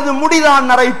 20 முடிதான்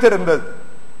நரைத்திருந்தது.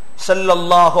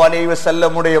 ஸல்லல்லாஹு அலைஹி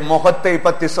வஸல்லமுடைய முகத்தை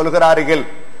பற்றி சொல்கிறார்கள்,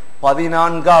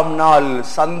 14ஆம் நாள்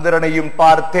சந்திரனையும்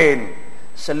பார்த்தேன்,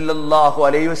 ஸல்லல்லாஹு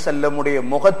அலைஹி வஸல்லமுடைய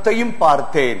முகத்தையும்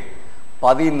பார்த்தேன்.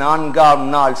 14ஆம்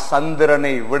நாள்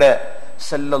சந்திரனை விட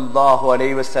ஸல்லல்லாஹு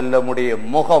அலைஹி வஸல்லமுடைய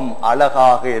முகம்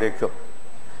அழகாக இருக்கும்.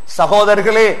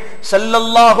 சகோதரர்களே,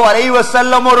 ஸல்லல்லாஹு அலைஹி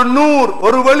வஸல்லம் ஒரு நூர்,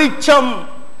 ஒரு வெளிச்சம்.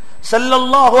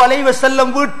 ஸல்லல்லாஹு அலைஹி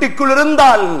வஸல்லம் வீட்டுக்குள்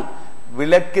இருந்தால்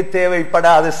விளக்கு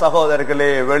தேவைப்படாது.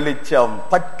 சகோதரர்களே, வெளிச்சம்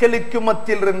பற்களுக்கு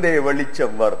மத்தியில் இருந்தே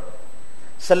வெளிச்சம் வரும்.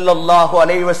 ஸல்லல்லாஹு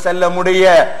அலைஹி வஸல்லமுடைய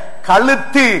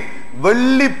கழுத்து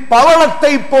வெள்ளி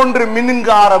பவளத்தை போன்று மினுங்க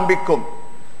ஆரம்பிக்கும்.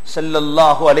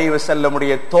 ஸல்லல்லாஹு அலைஹி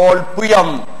வஸல்லமுடைய தோல்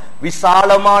புயம்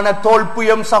விசாலமான தோல்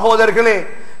புயம். சகோதரர்களே,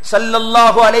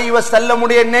 ஸல்லல்லாஹு அலைஹி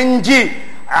வஸல்லமுடைய நெஞ்சு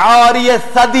ஆரிய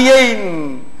சதியைன்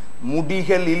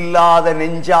முடிகள் இல்லாத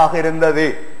நெஞ்சாக இருந்தது.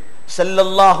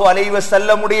 ஸல்லல்லாஹு அலைஹி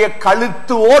வஸல்லமுடைய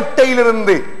கழுத்து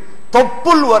ஓட்டையிலிருந்து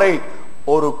தொப்புள் வரை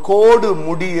ஒரு கோடு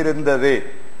முடி இருந்தது.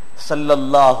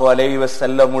 ஸல்லல்லாஹு அலைஹி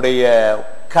வஸல்லமுடைய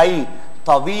கை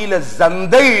தவீல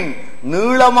ஜந்தைன்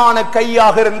நீளமான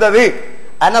கையாக இருந்தது.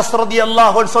 அனஸ்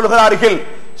ரலியல்லாஹு அன்ஹு சொல்கிறார்கள்,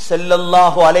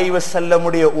 ஸல்லல்லாஹு அலைஹி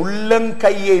வஸல்லமுடைய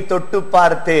உள்ளங்கையை தொட்டு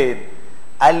பார்த்தேன்,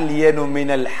 அல்யனு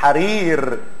மினல் ஹரீர்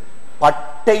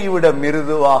பட்டை விட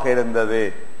மிருதுவாக இருந்தது.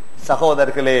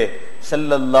 சகோதரர்களே,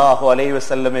 ஸல்லல்லாஹு அலைஹி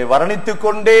வஸல்லமை வர்ணித்துக்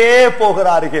கொண்டே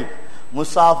போகிறார்கள்.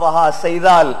 முசாஃபஹா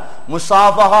செய்தால்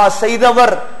முசாஃபஹா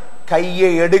செய்தவர்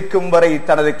கையை எடுக்கும் வரை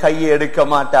தனது கையை எடுக்க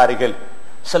மாட்டார்கள்.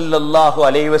 ஸல்லல்லாஹு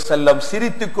அலைஹி வஸல்லம்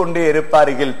சிரித்துக் கொண்டே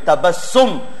இருப்பார்கள்.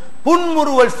 தபஸ்ஸும்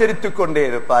புன்முறுவல் சிரித்துக் கொண்டே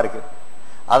இருப்பார்கள்.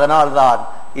 அதனால்தான்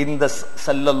இந்த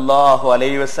ஸல்லல்லாஹு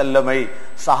அலைஹி வஸல்லமை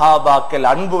சஹாபாக்கள்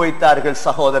அன்பு வைத்தார்கள்.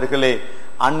 சகோதரர்களே,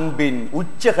 அன்பின்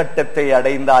உச்சகட்டத்தை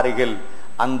அடைந்தார்கள்.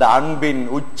 அந்த அன்பின்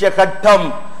உச்சகட்டம்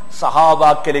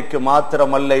சஹாபாக்களுக்கு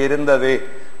மாத்திரமல்ல இருந்தது,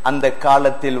 அந்த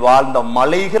காலத்தில் வாழ்ந்த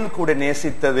மலைகள் கூட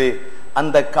நேசித்தது,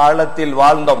 அந்த காலத்தில்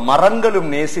வாழ்ந்த மரங்களும்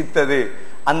நேசித்தது,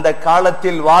 அந்த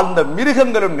காலத்தில் வாழ்ந்த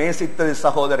மிருகங்களும் நேசித்தது.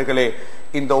 சகோதரர்களே,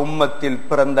 இந்த உம்மத்தில்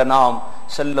பிறந்த நாம்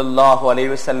ஸல்லல்லாஹு அலைஹி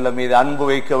வஸல்லம் மீது அன்பு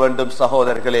வைக்க வேண்டும்.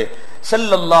 சகோதரர்களே,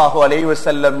 ஸல்லல்லாஹு அலைஹி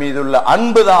வஸல்லம் மீதுள்ள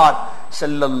அன்புதான்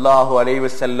ஸல்லல்லாஹு அலைஹி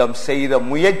வஸல்லம் செய்த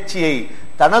முயற்சியை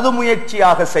தனது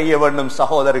முயற்சியாக செய்ய வேண்டும்.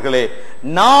 சகோதரர்களே,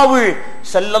 நாவு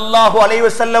ஸல்லல்லாஹு அலைஹி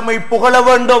வஸல்லமை புகழ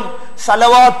வேண்டும்,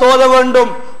 ஸலவாத் ஓத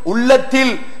வேண்டும்,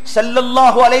 உள்ளத்தில்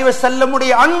ஸல்லல்லாஹு அலைஹி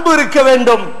வஸல்லமுடைய அன்பு இருக்க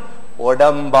வேண்டும்.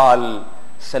 உடம்பால்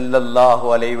ஸல்லல்லாஹு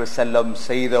அலைஹி வஸல்லம்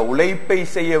செய்த உழைப்பை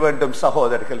செய்ய வேண்டும்.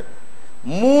 சகோதரர்களே,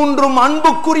 மூன்றும்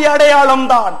அன்புக்குரிய அடையாளம்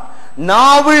தான்.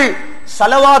 நாவு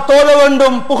ஸலவாத் ஓத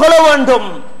வேண்டும், புகழ வேண்டும்,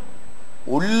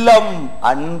 உள்ளம்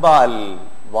அன்பால்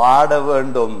வாட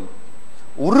வேண்டும்,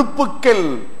 உறுப்புக்கள்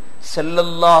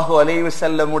ஸல்லல்லாஹு அலைஹி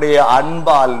வஸல்லமுடைய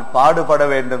அன்பால் பாடுபட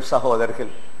வேண்டும்.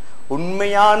 சகோதரர்கள்,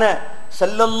 உண்மையான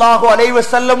ஸல்லல்லாஹு அலைஹி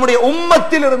வஸல்லமுடைய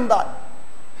உம்மத்தில் இருந்தால்.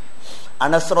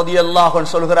 அனஸ் ரலியல்லாஹு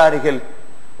அன்ஹு சொல்கிறார்கள்,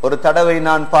 ஒரு தடவை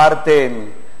நான் பார்த்தேன்,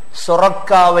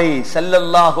 சொரக்காவை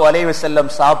ஸல்லல்லாஹு அலைஹி வஸல்லம்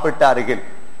சாப்பிட்டார்கள்.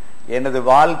 எனது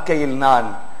வாழ்க்கையில் நான்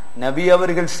நபி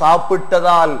அவர்கள்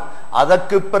சாப்பிட்டதால்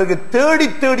அதற்கு பிறகு தேடி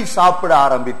தேடி சாப்பிட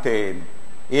ஆரம்பித்தேன்.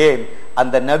 ஏன்?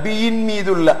 அந்த நபியின்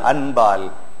மீதுள்ள அன்பால்.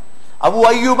 அபு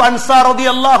அய்யூப் அன்சாரி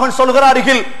ரலியல்லாஹு அன்ஹு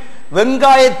சொல்கிறார்கள்,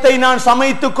 வெங்காயத்தை நான்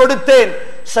சமைத்து கொடுத்தேன்,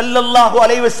 ஸல்லல்லாஹு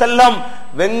அலைஹி வஸல்லம்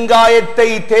வெங்காயத்தை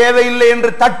தேவையில்லை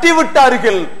என்று தட்டி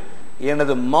விட்டார்கள்.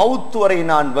 எனது மவுத் வரை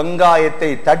நான் வெங்காயத்தை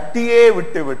தட்டியே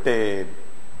விட்டு விட்டேன்.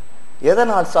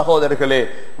 எதனால்? சகோதரர்களே,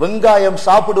 வெங்காயம்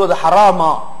சாப்பிடுவது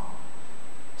ஹராமா?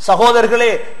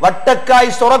 சகோதரர்களே,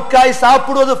 வட்டக்காய் சொரக்காய்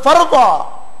சாப்பிடுவது ஃபர்தா?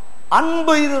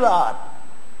 அன்பு இதுதான்.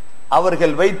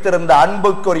 அவர்கள் வைத்திருந்த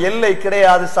அன்புக்கு ஒரு எல்லை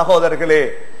கிடையாது. சகோதரர்களே,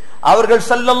 அவர்கள்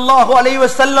ஸல்லல்லாஹு அலைஹி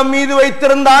வஸல்லம் மீது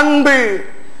வைத்திருந்த அன்பு,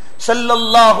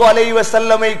 ஸல்லல்லாஹு அலைஹி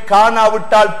வஸல்லமை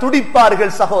காணாவிட்டால்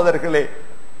துடிப்பார்கள் சகோதரர்களே.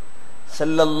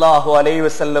 ஸல்லல்லாஹு அலைஹி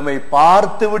வஸல்லமை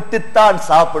பார்த்து விட்டுத்தான்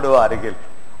சாப்பிடுவார்கள்.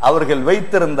 அவர்கள்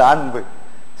வைத்திருந்த அன்பு.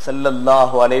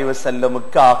 ஸல்லல்லாஹு அலைஹி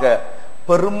வஸல்லமுக்காக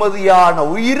பெருமதியான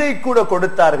உயிரை கூட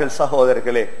கொடுத்தார்கள்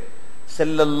சகோதரர்களே.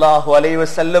 ஸல்லல்லாஹு அலைஹி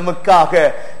வஸல்லமுக்காக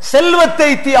செல்வத்தை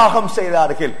தியாகம்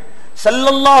செய்தார்கள்.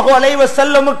 ஸல்லல்லாஹு அலைஹி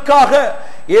வஸல்லமுக்காக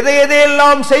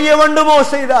எதையெல்லாம் செய்ய வேண்டுமோ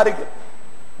செய்தார்கள்.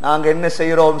 நாங்க என்ன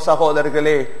செய்கிறோம்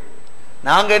சகோதரர்களே?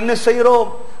 நாங்க என்ன செய்கிறோம்?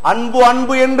 அன்பு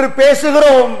அன்பு என்று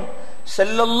பேசுகிறோம்.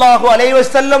 ஸல்லல்லாஹு அலைஹி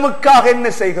வஸல்லமுக்காக என்ன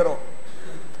செய்கிறோம்?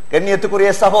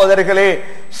 கண்ணியத்துக்குரிய சகோதரர்களே,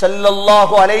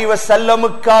 ஸல்லல்லாஹு அலைஹி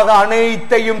வஸல்லமுக்காக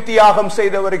அனைத்தையும் தியாகம்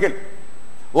செய்தவர்கள்.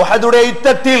 உஹதுடைய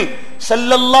யுத்தத்தில்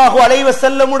ஸல்லல்லாஹு அலைஹி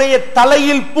வஸல்லமுடைய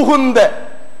தலையில் புகுந்த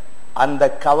அந்த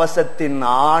கவசத்தின்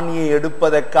ஆணியை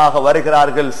எடுப்பதற்காக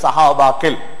வருகிறார்கள்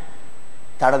சஹாபாக்கள்.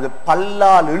 தனது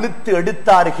பல்லால் இழுத்து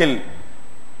எடுத்தார்கள்.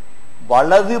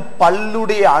 வலது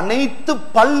பல்லுடைய அனைத்து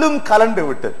பல்லும் கலண்டு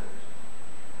விட்டது.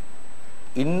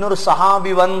 இன்னொரு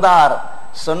சஹாபி வந்தார்,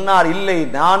 சொன்னார், இல்லை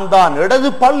நான் தான், இடது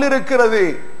பல் இருக்கிறது.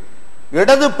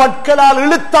 இடது பற்களால்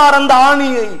இழுத்தார் அந்த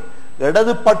ஆணியை.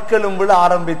 இடது பற்களும் விழ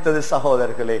ஆரம்பித்தது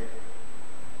சகோதரர்களே.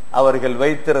 அவர்கள்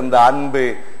வைத்திருந்த அன்பு.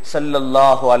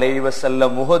 ஸல்லல்லாஹு அலைஹி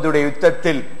வஸல்லம் உஹதுடைய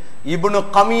யுத்தத்தில் இப்னு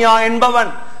கமியா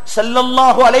என்பவன்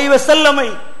ஸல்லல்லாஹு அலைஹி வஸல்லமை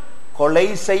கொலை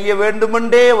செய்ய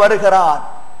வேண்டுமென்றே வருகிறார்.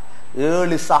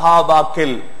 7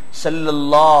 சஹாபாக்கள்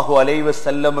ஸல்லல்லாஹு அலைஹி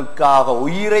வஸல்லமுக்காக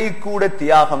உயிரை கூட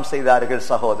தியாகம் செய்தார்கள்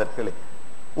சகோதரர்களே.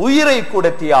 உயிரை கூட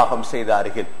தியாகம்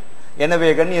செய்தார்கள். எனவே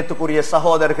கண்ணியத்துக்குரிய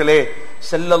சகோதரர்களே,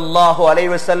 ஸல்லல்லாஹு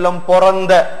அலைஹி வஸல்லம்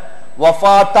பிறந்த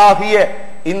வஃபாத்தாகிய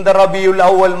இந்த ரபியுல்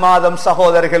அவ்வல் மாதம்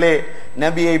சகோதரர்களே,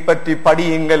 நபியை பற்றி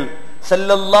படியுங்கள்,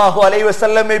 ஸல்லல்லாஹு அலைஹி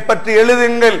வஸல்லமை பற்றி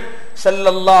எழுதுங்கள்,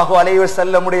 ஸல்லல்லாஹு அலைஹி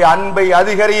வஸல்லமுடைய அன்பை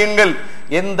அதிகரியுங்கள்.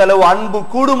 எந்த அளவு அன்பு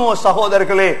கூடுமோ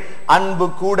சகோதரர்களே, அன்பு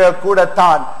கூட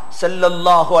கூடத்தான்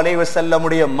ஸல்லல்லாஹு அலைஹி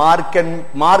வஸல்லமுடைய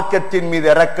மார்க்கத்தின் மீது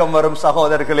இரக்கம் வரும்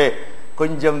சகோதரர்களே.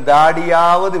 கொஞ்சம்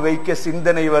தாடியாவது வைக்க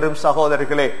சிந்தனை வரும்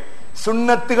சகோதரர்களே.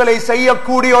 சுன்னத்துகளை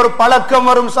செய்யக்கூடிய ஒரு பழக்கம்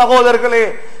வரும் சகோதரர்களே.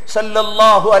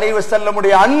 ஸல்லல்லாஹு அலைஹி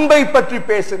வஸல்லமுடைய அன்பை பற்றி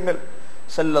பேசுங்கள்.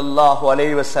 ஸல்லல்லாஹு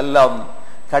அலைஹி வஸல்லம்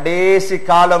கடைசி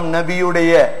காலம்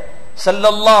நபியுடைய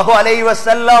ஸல்லல்லாஹு அலைஹி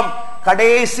வஸல்லம்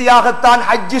கடைசியாகத்தான்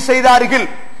ஹஜ் செய்தார்கள்.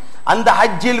 அந்த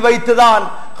ஹஜ்ஜில் வைத்துதான்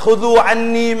خذوا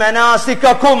عني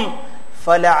مناسككم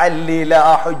فلعلي لا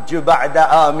احج بعد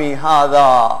عامي هذا,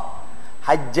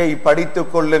 ஹஜ்ஜை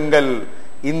படித்துக் கொள்ளுங்கள்,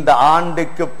 இந்த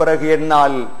ஆண்டுக்கு பிறகு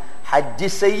என்னால் ஹஜ்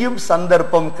செய்யும்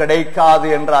சந்தர்ப்பம் கிடைக்காது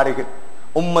என்றார்கள்.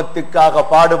 உம்மத்துக்காக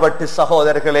பாடுபட்டு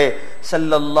சகோதரர்களே,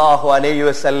 ஸல்லல்லாஹு அலைஹி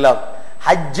வஸல்லம்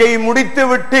ஹஜ்ஜை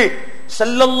முடித்துவிட்டு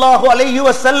ஸல்லல்லாஹு அலைஹி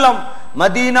வஸல்லம்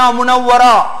மதீனா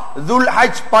முனவ்வரா துல்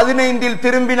ஹஜ் 15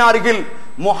 திரும்பினார்கள்.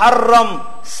 முஹர்ரம்,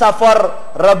 சஃபர்,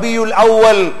 ரபியுல்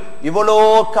அவ்வல் இவ்வளோ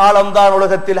காலம்தான்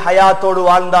உலகத்தில் ஹயாத்தோடு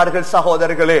வாழ்ந்தார்கள்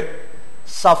சகோதரர்களே.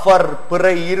 சஃபர்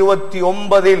பிறை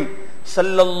 29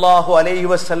 ஸல்லல்லாஹு அலைஹி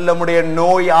வஸல்லமுடைய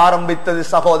நோய் ஆரம்பித்தது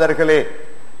சகோதரர்களே.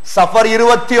 சஃபர்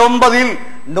 29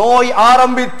 நோய்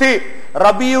ஆரம்பித்து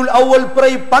ரபியுல் அவ்வல்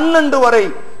பிறை 12 வரை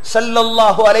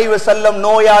ஸல்லல்லாஹு அலைஹி வஸல்லம்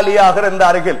நோயாளியாக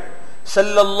இருந்தார்கள்.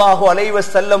 ஸல்லல்லாஹு அலைஹி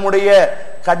வஸல்லமுடைய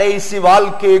கடைசி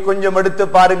வாழ்க்கையை கொஞ்சம் எடுத்து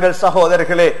பாருங்கள்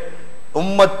சகோதரர்களே.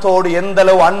 உம்மத்தோடு எந்த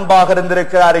அளவு அன்பாக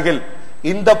இருந்திருக்கிறார்கள்.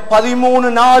 இந்த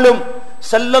 13 நாளும்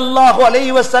ஸல்லல்லாஹு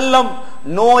அலைஹி வஸல்லம்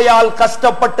நோயால்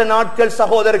கஷ்டப்பட்ட நாட்கள்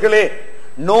சகோதரர்களே,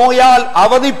 நோயால்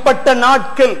அவதிப்பட்ட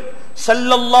நாட்கள்.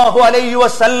 ஸல்லல்லாஹு அலைஹி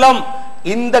வஸல்லம்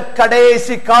இந்த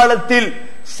கடைசி காலத்தில்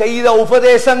செய்த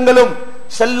உபதேசங்களும்,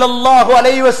 ஸல்லல்லாஹு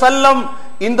அலைஹி வஸல்லம்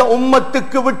இந்த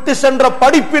உம்மத்துக்கு விட்டு சென்ற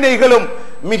படிப்பினைகளும்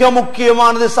மிக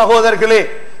முக்கியமானது சகோதரர்களே.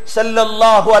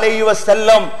 ஸல்லல்லாஹு அலைஹி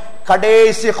வஸல்லம்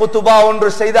கடைசி குத்துபா ஒன்று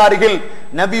செய்தார்கள்.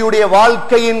 நபியுடைய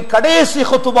வாழ்க்கையின் கடைசி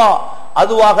குத்துபா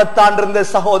அதுவாகத்தான் இருந்த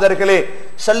சகோதரர்களே.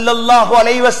 ஸல்லல்லாஹு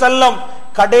அலைஹி வஸல்லம்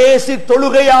கடைசி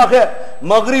தொழுகையாக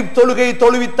மக்ரிப் தொழுகை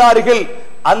தொழுவித்தார்கள்.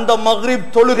 அந்த மக்ரிப்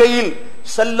தொழுகையில்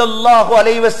ஸல்லல்லாஹு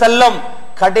அலைஹி வஸல்லம்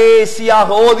கடைசியாக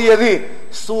ஓதியது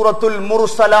சூரத்துல்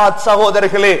முர்சலாத்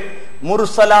சகோதரர்களே.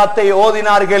 முர்சலாத்தை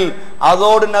ஓதினார்கள்.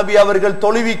 அதோடு நபி அவர்கள்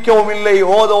தொழுவிக்கவும் இல்லை,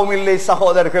 ஓதவும் இல்லை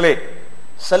சகோதரர்களே.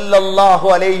 ஸல்லல்லாஹு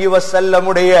அலைஹி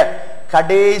வஸல்லமுடைய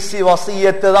கடைசி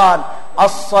வசியத்து தான்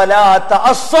அஸ்ஸலாத்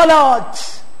அஸ்ஸலாத்,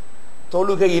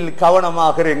 தொழுகையில்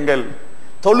கவனமாக இருங்கள்,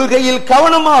 தொழுகையில்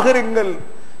கவனமாக இருங்கள்.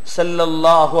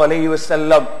 ஸல்லல்லாஹு அலைஹி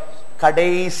வஸல்லம்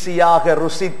கடைசியாக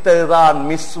ருசித்ததுதான்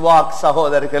மிஸ்வாக்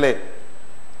சகோதரர்களே.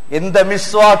 எந்த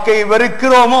மிஸ்வாக்கை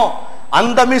வெறுக்கிறோமோ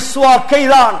அந்த மிஸ்வாக்கை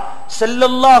தான்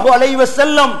ஸல்லல்லாஹு அலைஹி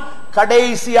வஸல்லம்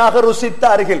கடைசியாக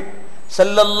ருசித்தார்கள்.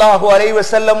 ஸல்லல்லாஹு அலைஹி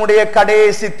வஸல்லமுடைய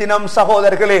கடைசி தினம்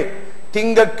சகோதரர்களே,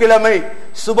 திங்கட்கிழமை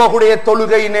சுபகுடைய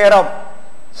தொழுகை நேரம்.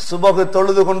 சுபகு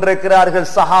தொழுது கொண்டிருக்கிறார்கள்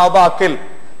சஹாபாக்கள்.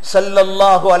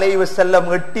 ஸல்லல்லாஹு அலைஹி வஸல்லம்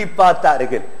எட்டி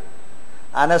பார்த்தார்கள்.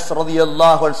 அனஸ்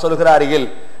ரலியல்லாஹு அன்ஹு சொல்கிறார்கள்,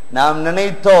 நாம்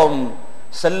நினைத்தோம்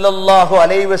ஸல்லல்லாஹு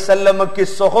அலைஹி வஸல்லமுக்கு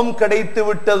சுகம் கிடைத்து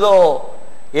விட்டதோ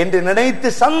என்று நினைத்து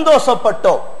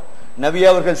சந்தோஷப்பட்டோம். நபி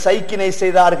அவர்கள் சைக்கினை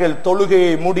செய்தார்கள்,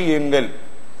 தொழுகையை முடியுங்கள்.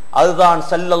 அதுதான்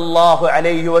ஸல்லல்லாஹு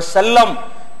அலைஹி வஸல்லம்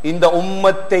இந்த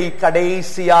உம்மத்தை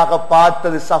கடைசியாக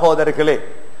பார்த்தது சகோதரர்களே.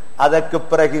 அதற்கு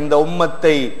பிறகு இந்த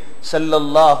உம்மத்தை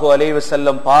ஸல்லல்லாஹு அலைஹி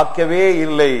வஸல்லம் பார்க்கவே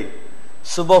இல்லை.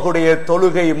 சுபஹுடைய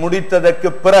தொழுகை முடித்ததற்கு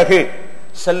பிறகு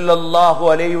ஸல்லல்லாஹு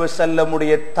அலைஹி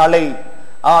வஸல்லமுடைய தலை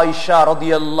ஆயிஷா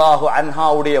ரலியல்லாஹு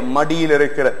அன்ஹாவுடைய மடியில்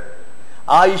இருக்கிறது.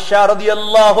 ஆயிஷா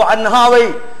ரலியல்லாஹு அன்ஹாவை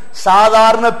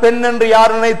சாதாரண பெண் என்று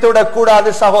யார் நினைத்துவிடக் கூடாது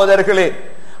சகோதரர்களே.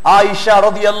 ஆயிஷா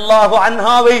ரலியல்லாஹு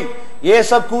அன்ஹாவை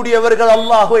ஏசக்கூடியவர்கள்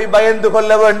அல்லாஹ்வை பயந்து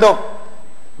கொள்ள வேண்டும்.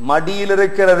 மடியில்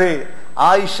இருக்கிறது.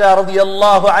 ஆயிஷா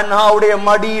ரலியல்லாஹு அன்ஹாவுடைய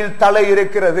மடியில் தலை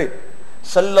இருக்கிறது.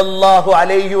 ஸல்லல்லாஹு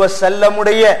அலைஹி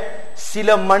வஸல்லமுடைய சில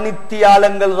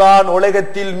மணித்தியாலங்கள் தான்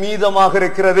உலகத்தில் மீதமாக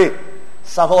இருக்கிறது.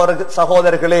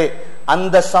 சகோதரர்களே,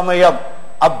 அந்த சமயம்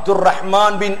அப்துர்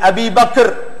ரஹ்மான் பின் அபி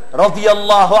பக்கர்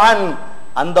ரலியல்லாஹு அன்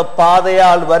அந்த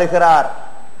பாதையால் வருகிறார்.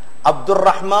 அப்துர்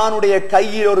ரஹ்மானுடைய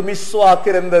கையில் ஒரு மிஸ்வாக்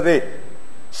இருந்தது.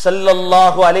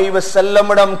 ஸல்லல்லாஹு அலைஹி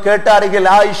வஸல்லமிடம் கேட்டார்கள்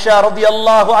ஆயிஷா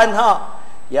ரலியல்லாஹு அன்ஹா,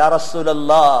 யா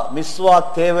ரசூலல்லாஹ்,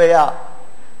 மிஸ்வாக் தேவையா?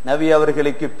 நபி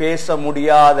அவர்களுக்கு பேச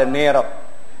முடியாத நேரம்,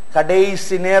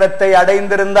 கடைசி நேரத்தை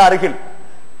அடைந்திருந்தார்கள்.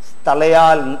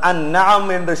 தலையால் அந்நாம்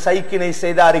என்று சைக்கினை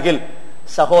செய்தார்கள்.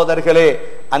 சகோதரர்களே,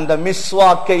 அந்த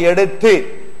மிஸ்வாக்கை எடுத்து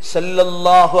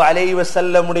ஸல்லல்லாஹு அலைஹி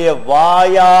வஸல்லமுடைய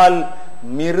வாயால்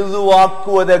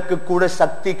மிருதுவாக்குவதற்கு கூட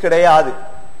சக்தி கிடையாது.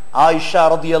 ஆயிஷா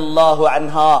ரலியல்லாஹு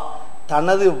அன்ஹா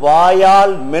தனது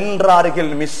வாயால்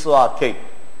மென்றார்கள் மிஸ்வாக்கை.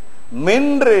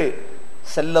 மென்று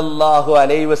ஸல்லல்லாஹு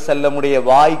அலைஹி வஸல்லமுடைய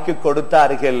வாய்க்கு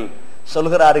கொடுத்தார்கள்.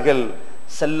 சொல்கிறார்கள்,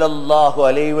 ஸல்லல்லாஹு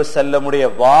அலைஹி வஸல்லமுடைய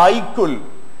வாய்க்குள்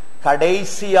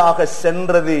கடைசியாக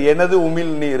சென்றது எனது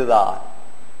உமிழ் நீர்தான்.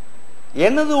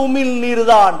 எனது உமிழ்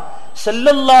நீர்தான்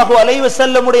ஸல்லல்லாஹு அலைஹி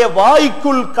வஸல்லமுடைய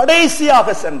வாய்க்குள் கடைசியாக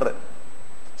சென்று.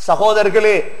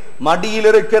 சகோதரர்களே, மடியில்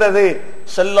இருக்கிறது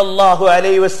ஸல்லல்லாஹு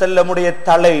அலைஹி வஸல்லமுடைய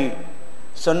தலை.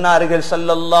 சொன்னார்கள்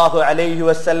ஸல்லல்லாஹு அலைஹி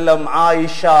வஸல்லம்,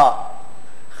 ஆயிஷா,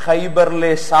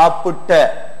 கைபர்லே சாப்பிட்ட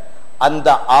அந்த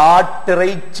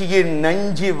ஆட்டிறைச்சியின்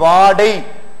நஞ்சி வாடை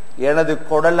எனது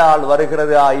குடலால்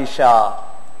வருகிறது ஆயிஷா.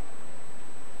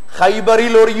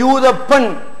 கைபரில் ஒரு யூத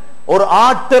பெண் ஒரு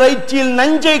ஆட்டிறைச்சியில்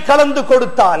நஞ்சை கலந்து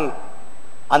கொடுத்தால்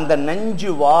அந்த நஞ்சு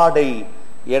வாடை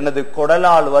எனது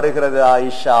குடலால் வருகிறது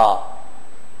ஆயிஷா.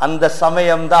 அந்த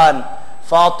சமயம்தான்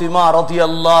ஃபாத்திமா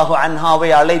ரலியல்லாஹு அன்ஹாவை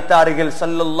அழைத்தார்கள்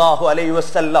ஸல்லல்லாஹு அலைஹி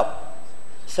வஸல்லம்.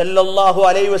 ஸல்லல்லாஹு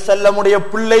அலைஹி வஸல்லமுடைய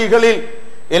பிள்ளைகளில்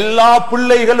எல்லா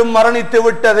பிள்ளைகளும் மரணித்து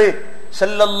விட்டது.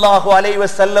 ஸல்லல்லாஹு அலைஹி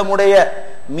வஸல்லமுடைய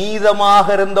மீதமாக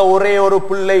இருந்த ஒரே ஒரு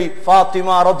பிள்ளை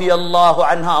ஃபாத்திமா ரலியல்லாஹு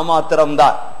அன்ஹா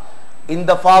மாத்திரம்தான்.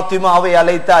 இந்த ஃபாத்திமாவை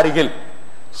அழைத்தார்கள்.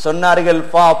 சொன்னார்கள்,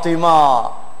 ஃபாத்திமா,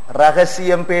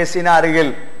 ரகசியம்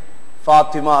பேசினார்கள்.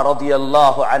 ஃபாத்திமா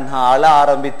ரலியல்லாஹு அன்ஹா அழ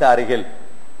ஆரம்பித்தார்கள்.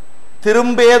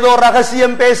 திரும்ப ஏதோ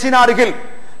ரகசியம் பேசினார்கள்.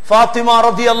 ஃபாத்திமா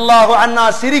ரலியல்லாஹு அன்ஹா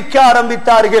சிரிக்க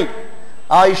ஆரம்பித்தார்கள்.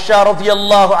 ஆயிஷா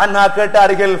ரலியல்லாஹு அன்ஹா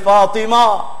கேட்டார்கள், ஃபாத்திமா,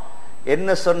 என்ன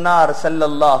சொன்னார்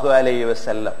ஸல்லல்லாஹு அலைஹி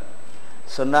வஸல்லம்?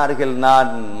 சொன்னார்கள்,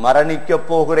 நான் மரணிக்க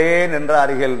போகிறேன்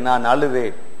என்றார்கள். நான்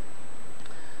அழுதேன்.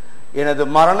 எனது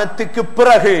மரணத்துக்கு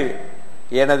பிறகு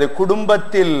எனது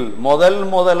குடும்பத்தில்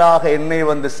முதலாக என்னை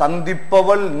வந்து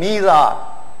சந்திப்பவள் நீதான்,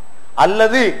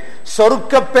 அல்லது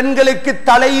சொர்க்க பெண்களுக்கு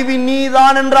தலைவி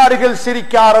நீதான் என்றார்கள்.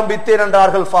 சிரிக்க ஆரம்பித்தேன்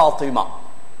என்றார்கள் ஃபாத்திமா.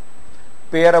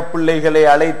 பேர பிள்ளைகளை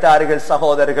அழைத்தார்கள்.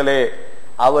 சகோதரர்களே,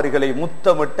 அவர்களை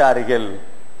முத்தமிட்டார்கள்.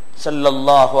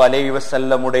 ஸல்லல்லாஹு அலைஹி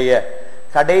வஸல்லமுடைய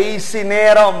கடைசி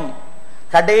நேரம்,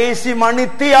 கடைசி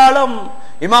மணித்தியாலம்.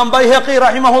 இமாம் பைஹகி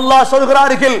ரஹிமஹுல்லாஹ்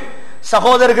சொல்கிறார்கள்,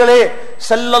 சகோதரர்களே,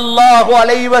 ஸல்லல்லாஹு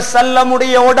அலைஹி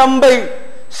வஸல்லமுடைய உடம்பை,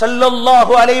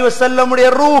 ஸல்லல்லாஹு அலைஹி வஸல்லமுடைய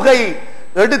ரூஹை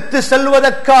எடுத்து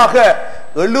செல்வதற்காக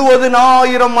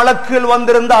 70,000 மலக்குகள்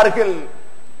வந்திருந்தார்கள்.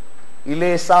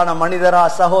 இலேசான மனிதரா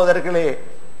சகோதரர்களே?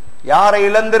 யாரை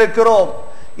இழந்திருக்கிறோம்?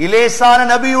 இலேசான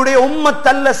நபியுடைய உம்மத்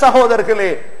அல்ல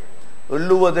சகோதரர்களே.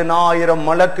 70,000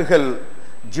 மலக்குகள்,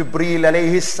 ஜிப்ரீல்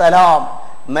அலைஹிஸ்ஸலாம்,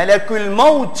 மலக்குல்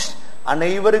மௌத்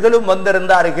அனைவர்களும்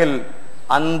வந்திருந்தார்கள்.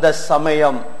 அந்த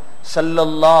சமயம்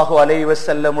ஸல்லல்லாஹு அலைஹி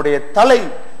வஸல்லமுடைய தலை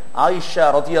ஆயிஷா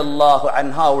ரலியல்லாஹு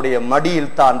அன்ஹாவுடைய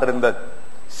மடியில் தான் இருந்தது.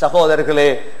 சகோதரர்களே,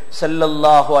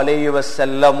 ஸல்லல்லாஹு அலைஹி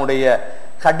வஸல்லமுடைய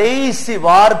கடைசி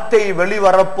வார்த்தை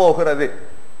வெளிவரப்போகிறது.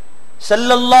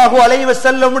 ஸல்லல்லாஹு அலைஹி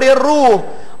வஸல்லமுடைய ரூஹ்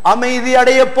அமைதி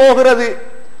அடைய போகிறது.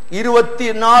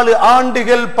 24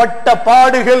 ஆண்டுகள் பட்ட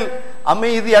பாடுகள்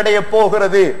அமைதி அடைய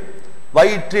போகிறது.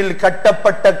 வயிற்றில்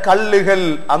கட்டப்பட்ட கல்லுகள்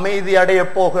அமைதி அடைய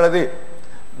போகிறது.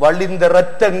 வழிந்த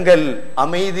இரத்தங்கள்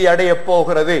அமைதி அடைய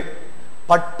போகிறது.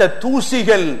 பட்ட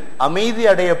தூசிகள் அமைதி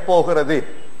அடைய போகிறது.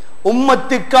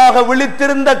 உம்மத்துக்காக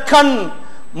விழித்திருந்த கண்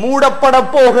மூடப்பட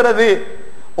போகிறது.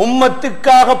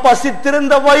 உம்மத்துக்காக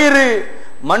பசித்திருந்த வயிறு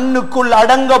மண்ணுக்குள்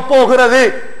அடங்க போகிறது.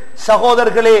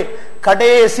 சகோதரர்களே,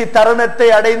 கடைசி தருணத்தை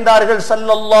அடைந்தார்கள்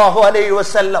ஸல்லல்லாஹு அலைஹி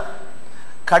வஸல்லம்.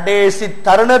 கடைசி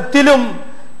தருணத்திலும்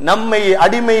நம்மை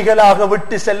அடிமைகளாக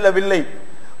விட்டு செல்லவில்லை,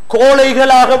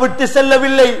 கோழைகளாக விட்டு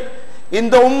செல்லவில்லை,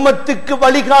 இந்த உம்மத்துக்கு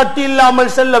வழிகாட்டி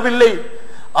இல்லாமல் செல்லவில்லை.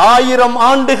 1000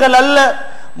 ஆண்டுகள் அல்ல,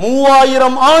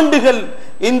 3000 ஆண்டுகள்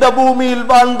இந்த பூமியில்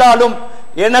வாழ்ந்தாலும்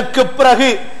எனக்கு பிறகு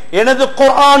எனது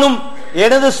குர்ஆனும்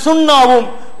எனது சுன்னாவும்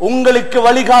உங்களுக்கு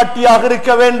வழிகாட்டியாக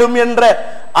இருக்க வேண்டும் என்ற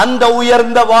அந்த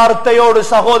உயர்ந்த வார்த்தையோடு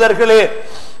சகோதரர்களே,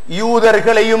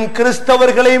 யூதர்களையும்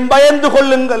கிறிஸ்தவர்களையும் பயந்து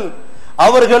கொள்ளுங்கள்.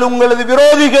 அவர்கள் உங்களது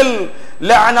விரோதிகள்.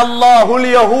 லஅனல்லாஹுல்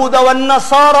யஹூத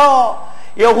வன்னஸாரா,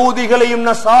 யஹூதிகளையும்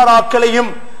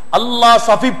நஸாராக்களையும் அல்லாஹ்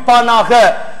சபிப்பானாக.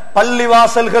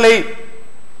 பள்ளிவாசல்களை,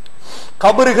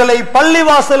 கபறுகளை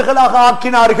பள்ளிவாசல்களாக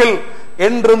ஆக்கினார்கள்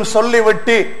என்றும்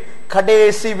சொல்லிவிட்டு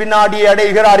கடைசி வினாடி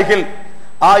அடைகிறார்கள்.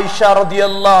 ஆயிஷா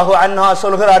ரலியல்லாஹு அன்ஹா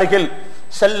சொல்கிறார்கள்,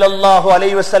 ஸல்லல்லாஹு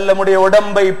அலைஹி வஸல்லமுடைய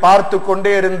உடம்பை பார்த்து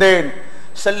கொண்டே இருந்தேன்.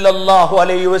 ஸல்லல்லாஹு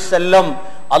அலைஹி வஸல்லம்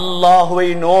அல்லாஹ்வை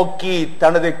நோக்கி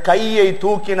தனது கையை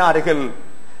தூக்கினார்கள்,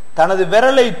 தனது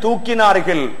விரலை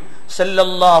தூக்கினார்கள்.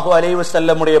 ஸல்லல்லாஹு அலைஹி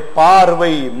வஸல்லமுடைய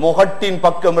பார்வை முகட்டின்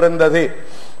பக்கம் இருந்தது.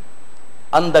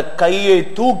 அந்த கையை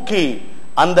தூக்கி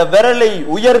அந்த விரலை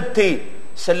உயர்த்தி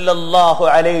ஸல்லல்லாஹு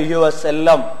அலைஹி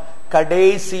வஸல்லம்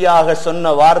கடைசியாக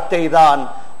சொன்ன வார்த்தை தான்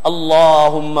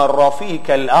அல்லாஹும்ம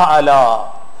ரஃபீகல் அலா,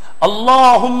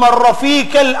 அல்லாஹும்ம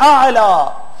ரஃபீகல் அலா.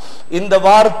 இந்த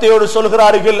வார்த்தையோடு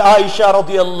சொல்கிறார்கள் ஆயிஷா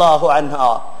ரலியல்லாஹு அன்ஹா,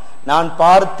 நான்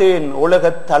பார்த்தேன் உலக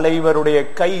தலைவருடைய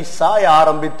கை சாய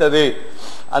ஆரம்பித்தது,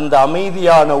 அந்த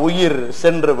அமைதியான உயிர்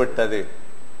சென்று விட்டது.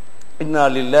 இன்னா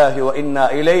லில்லாஹி வ இன்னா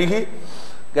இலைஹி.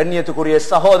 கண்ணியத்துக்குரிய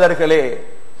சகோதரர்களே,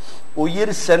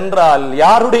 உயிர் சென்றால்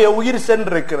யாருடைய உயிர்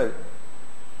சென்றிருக்கிறது?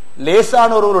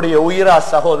 லேசானவருடைய உயிரா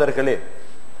சகோதரர்களே?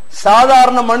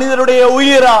 சாதாரண மனிதருடைய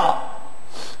உயிரா?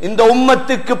 இந்த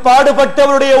உம்மத்துக்கு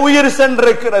பாடுபட்டவருடைய உயிர்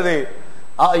சென்றிருக்கிறது.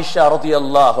 ஆயிஷா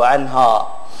ரலியல்லாஹு அன்ஹா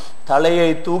தலையை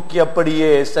தூக்கி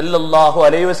அப்படியே ஸல்லல்லாஹு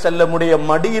அலைஹி வஸல்லமுடைய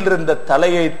மடியில் இருந்த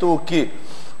தலையை தூக்கி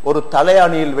ஒரு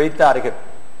தலையணியில் வைத்தார்கள்.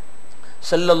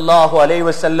 ஸல்லல்லாஹு அலைஹி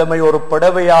வஸல்லமை ஒரு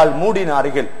புடவையால்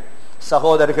மூடினார்கள்.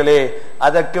 சகோதரர்களே,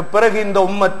 அதற்கு பிறகு இந்த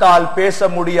உம்மத்தால் பேச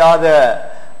முடியாத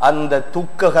அந்த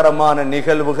துக்ககரமான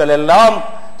நிகழ்வுகள் எல்லாம்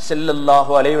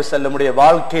ஸல்லல்லாஹு அலைஹி வஸல்லமுடைய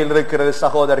வாழ்க்கையில் இருக்கிறது.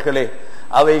 சகோதரர்களே,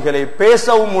 அவைகளை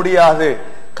பேசவும் முடியாது,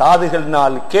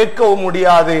 காதுகளினால் கேட்கவும்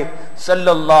முடியாது.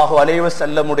 ஸல்லல்லாஹு அலைஹி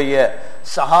வஸல்லமுடைய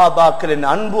சஹாபாக்களின்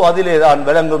அன்பு அதிலே தான்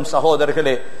விளங்கும்.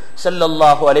 சகோதரர்களே,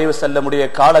 ஸல்லல்லாஹு அலைஹி வஸல்லமுடைய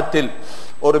காலத்தில்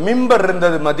ஒரு மிம்பர்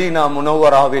இருந்தது மதீனா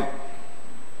முனவ்வராவில்.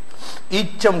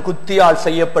 ஈச்சம் குத்தியால்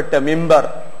செய்யப்பட்ட மிம்பர்.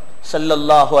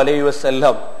 ஸல்லல்லாஹு அலைஹி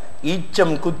வஸல்லம்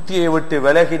ஈச்சம் குத்தியை விட்டு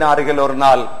விலகினார்கள். ஒரு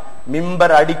நாள்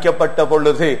மிம்பர் அடிக்கப்பட்ட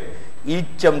பொழுது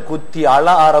ஈச்சம் குத்தி அழ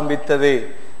ஆரம்பித்தது.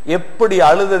 எப்படி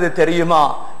அழுதது தெரியுமா?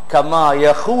 கமா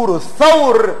யஹூரு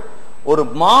ஸௌர், ஒரு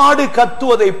மாடு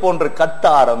கத்துவதை போன்று கத்த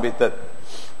ஆரம்பித்தது.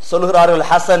 சொல்கிறார்கள்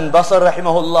ஹசன் பஸர்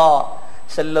ரஹிமஹுல்லாஹ்,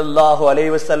 ஸல்லல்லாஹு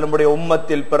அலைஹி வஸல்லமுடைய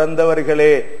உம்மத்தில்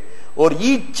பிறந்தவர்களே, ஒரு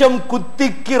ஈச்சம்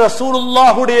குத்திக்கு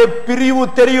ரசூலுல்லாஹுடைய பிரிவு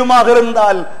தெரியுமாக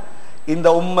இருந்தால் இந்த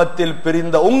உம்மத்தில்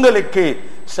பிரிந்த உங்களுக்கு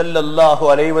ஸல்லல்லாஹு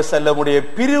அலைஹி வஸல்லமுடைய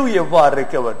பிரிவு எவ்வாறு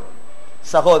இருக்க வேண்டும்?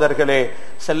 சகோதரர்களே,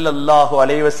 ஸல்லல்லாஹு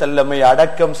அலைஹி வஸல்லமை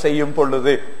அடக்கம் செய்யும்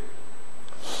பொழுது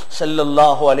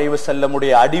ஸல்லல்லாஹு அலைஹி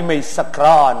வஸல்லமுடைய அடிமை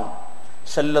சக்ரான்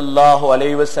ஸல்லல்லாஹு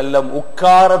அலைஹி வஸல்லம்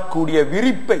உட்காரக்கூடிய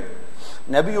விரிப்பை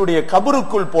நபியுடைய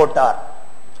கபருக்குள் போட்டார்.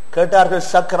 கேட்டார்கள்,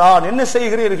 சக்ரான் என்ன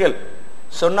செய்கிறீர்கள்?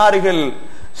 சொன்னார்கள்,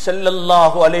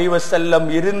 ஸல்லல்லாஹு அலைஹி வஸல்லம்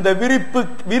இருந்த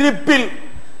விரிப்பில்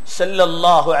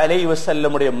ஸல்லல்லாஹு அலைஹி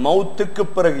வஸல்லமுடைய மௌத்துக்கு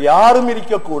பிறகு யாரும்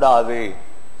இருக்க கூடாது.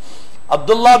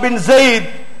 அப்துல்லா பின் ஸைத்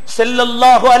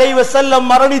ஸல்லல்லாஹு அலைஹி வஸல்லம்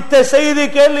மரணித்த செய்தி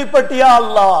கேள்விப்பட்டியா?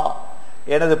 அல்லாஹ்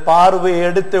எனது பார்வையை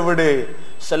எடுத்து விடு.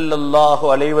 ஸல்லல்லாஹு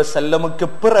அலைஹி வஸல்லமுக்கு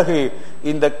பிறகு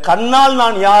இந்த கண்ணால்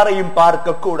நான் யாரையும்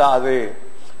பார்க்க கூடாது.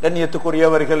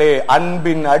 கண்ணியத்துக்குரியவர்களே,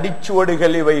 அன்பின்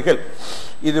அடிச்சுவடுகள் இவைகள்.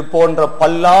 இது போன்ற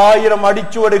பல்லாயிரம்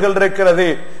அடிச்சுவடுகள் இருக்கிறது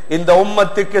இந்த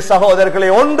உம்மத்துக்கு. சகோதரர்களே,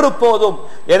 ஒன்று போதும்.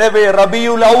 எனவே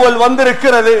ரபியுல் அவ்வல்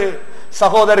வந்திருக்கிறது.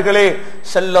 சகோதரர்களே,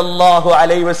 ஸல்லல்லாஹு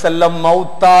அலைஹி வஸல்லம்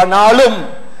மௌத்தானாலும்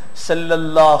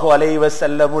ஸல்லல்லாஹு அலைஹி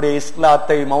வஸல்லமுடைய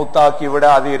இஸ்லாத்தை மௌத்தாக்கி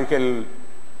விடாதீர்கள்.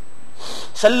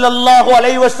 ஸல்லல்லாஹு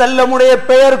அலைஹி வஸல்லமுடைய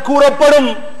பெயர் கூறப்படும்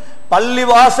பள்ளி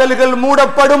வாசல்கள்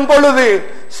மூடப்படும் பொழுது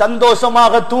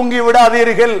சந்தோஷமாக தூங்கி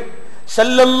விடாதீர்கள்.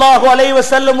 ஸல்லல்லாஹு அலைஹி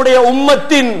வஸல்லமுடைய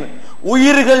உம்மத்தின்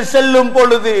உயிர்கள் செல்லும்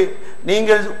பொழுது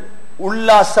நீங்கள்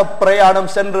உல்லாச பிரயாணம்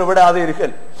சென்று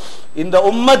விடாதீர்கள். இந்த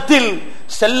உம்மத்தில்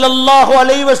ஸல்லல்லாஹு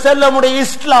அலைஹி வஸல்லமுடைய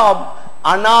இஸ்லாம்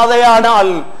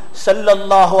அனாதையானால்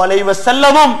ஸல்லல்லாஹு அலைஹி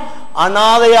வஸல்லமும்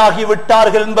அனாதையாகி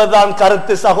விட்டார்கள் என்பதுதான்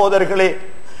கருத்து. சகோதரர்களே,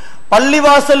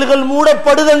 பள்ளிவாசல்கள்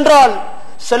மூடப்படுதென்றால்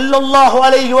ஸல்லல்லாஹு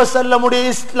அலைஹி வஸல்லமுடைய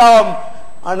இஸ்லாம்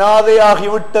அனாதையாகி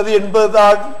விட்டது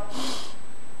என்பதுதான்.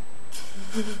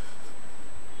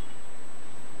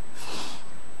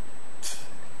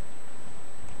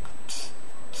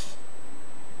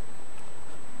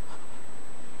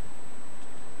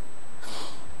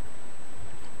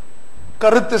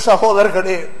 கருத்து.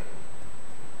 சகோதரர்களே,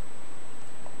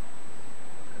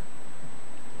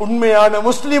 உண்மையான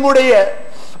முஸ்லிமுடைய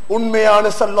உண்மையான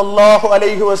ஸல்லல்லாஹு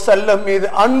அலைஹி வஸல்லம் மீது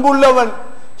அன்புள்ளவன்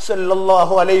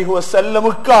ஸல்லல்லாஹு அலைஹி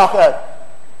வஸல்லமுக்காக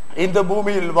இந்த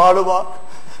பூமியில் வாழுவார்.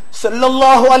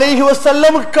 ஸல்லல்லாஹு அலைஹி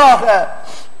வஸல்லமுக்காக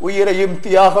உயிரையும்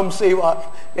தியாகம் செய்வார்.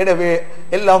 எனவே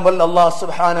எல்லாம் வல்ல அல்லாஹ்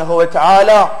சுப்ஹானஹு வ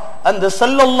தஆலா அந்த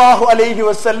ஸல்லல்லாஹு அலைஹி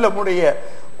வஸல்லமுடைய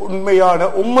உண்மையான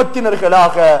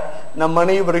உம்மத்தினர்களாக நம்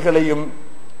அனைவர்களையும்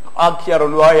ஆக்கி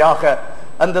அருள்வாயாக.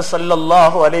 அந்த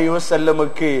ஸல்லல்லாஹு அலைஹி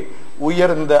வஸல்லமுக்கு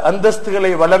உயர்ந்த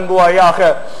அந்தஸ்துகளை வழங்குவாயாக,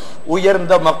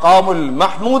 உயர்ந்த மகாமுல்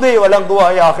மஹ்மூதை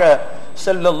வழங்குவாயாக.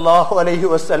 ஸல்லல்லாஹு அலைஹி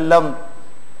வஸல்லம்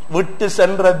விட்டு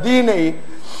சென்ற தீனை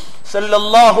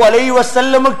ஸல்லல்லாஹு அலைஹி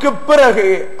வஸல்லமுக்கு பிறகு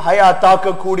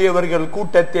ஹயாத்தாக்க கூடியவர்கள்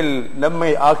கூட்டத்தில்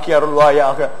நம்மை ஆக்கி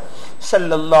அருள்வாயாக.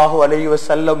 ஸல்லல்லாஹு அலைஹி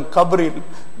வஸல்லம் கபரில்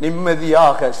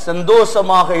நிம்மதியாக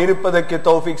சந்தோஷமாக இருப்பதற்கு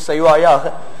தௌஃபீக் செய்வாயாக.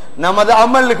 நமது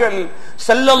அமல்கள்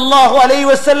ஸல்லல்லாஹு அலைஹி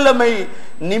வஸல்லமை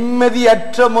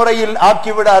நிம்மதியற்ற முறையில்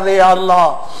ஆக்கிவிடாதே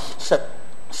அல்லாஹ்.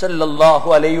 ஸல்லல்லாஹு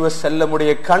அலைஹி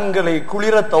வஸல்லமுடைய கண்களை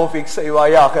குளிர தௌஃபீக்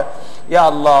செய்வாயாக. யா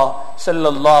அல்லாஹ்,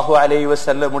 ஸல்லல்லாஹு அலைஹி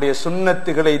வஸல்லமுடைய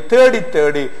சுன்னத்துகளை தேடி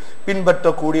தேடி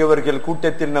பின்பற்றக்கூடியவர்கள்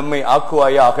கூட்டத்தில் நம்மை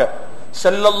ஆக்குவாயாக.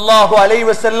 ஸல்லல்லாஹு அலைஹி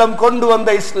வஸல்லம் கொண்டு வந்த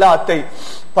இஸ்லாத்தை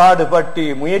பாடுபட்டு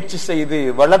முயற்சி செய்து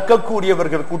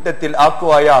வளர்க்கக்கூடியவர்கள் கூட்டத்தில்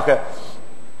ஆக்குவாயாக.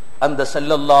 அந்த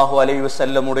ஸல்லல்லாஹு அலைஹி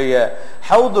வஸல்லமுடைய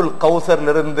ஹவுதுல்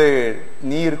கௌசரிலிருந்து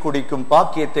நீர் குடிக்கும்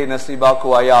பாக்கியத்தை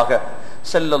நசீபாக்குவாயாக.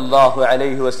 ஸல்லல்லாஹு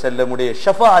அலைஹி வஸல்லமுடைய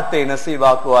ஷஃபாஅத்தை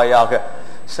நசீபாக்குவாயாக.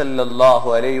 ஸல்லல்லாஹு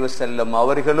அலைஹி வஸல்லம்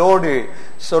அவர்களோடு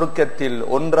சொர்க்கத்தில்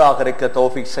ஒன்றாக இருக்க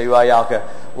தௌஃபீக் செய்வாயாக.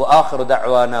 வ ஆகிரு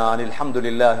தஅவானா அனில்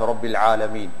ஹம்துலில்லாஹி ரப்பில்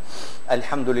ஆலமீன்.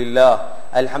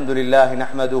 அல்ஹம்துலில்லாஹி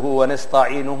நஹ்மதுஹு வ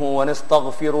நஸ்தஈனுஹு வ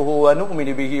நஸ்தக்ஃபிருஹு வ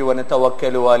நு'மினு பிஹி வ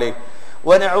நதவக்கலு அலைஹி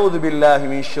ونعوذ بالله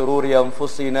من شرور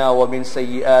أنفسنا ومن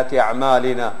سيئات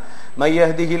أعمالنا من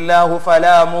يهده الله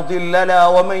فلا مضل له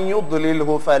ومن يضلله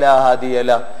فلا هادي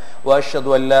له وأشهد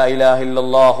أن لا إله إلا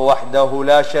الله وحده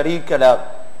لا شريك له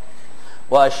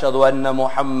وأشهد أن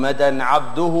محمدا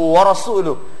عبده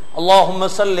ورسوله اللهم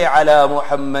صل على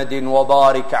محمد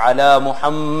وبارك على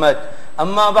محمد.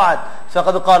 أما بعد،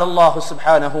 فقد قال الله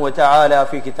سبحانه وتعالى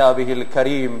في كتابه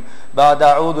الكريم بعد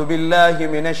أعوذ بالله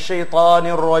من الشيطان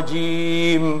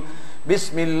الرجيم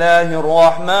بسم الله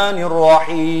الرحمن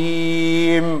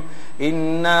الرحيم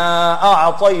إنا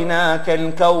أعطيناك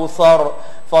الكوثر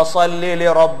فصل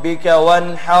لربك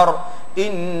وانحر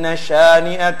إن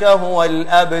شانئك هو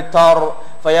الأبتر.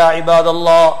 فيا عباد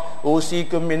الله،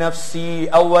 أوصيكم بنفسي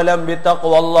أولا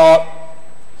بتقوى الله،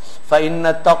 فإن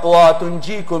التقوى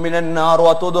تنجيكم من النار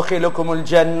وتدخلكم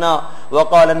الجنة.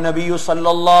 وقال النبي صلى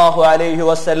الله عليه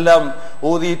وسلم: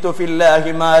 أوذيت في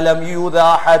الله ما لم يؤذ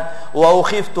أحد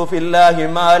وأخفت في الله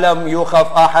ما لم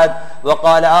يخف أحد.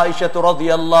 وقال عائشة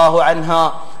رضي الله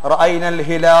عنها: رأينا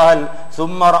الهلال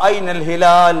ثم رأينا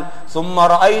الهلال ثم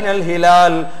رأينا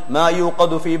الهلال ما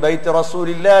يوقد في بيت رسول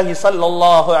الله صلى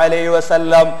الله عليه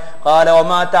وسلم. قال: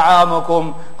 وما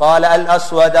طعامكم؟ قال: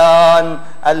 الأسودان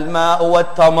الماء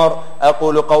والتمر.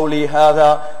 أقول قولي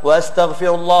هذا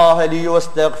وأستغفر الله لي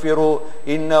واستغفروا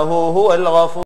إنه هو الغفور.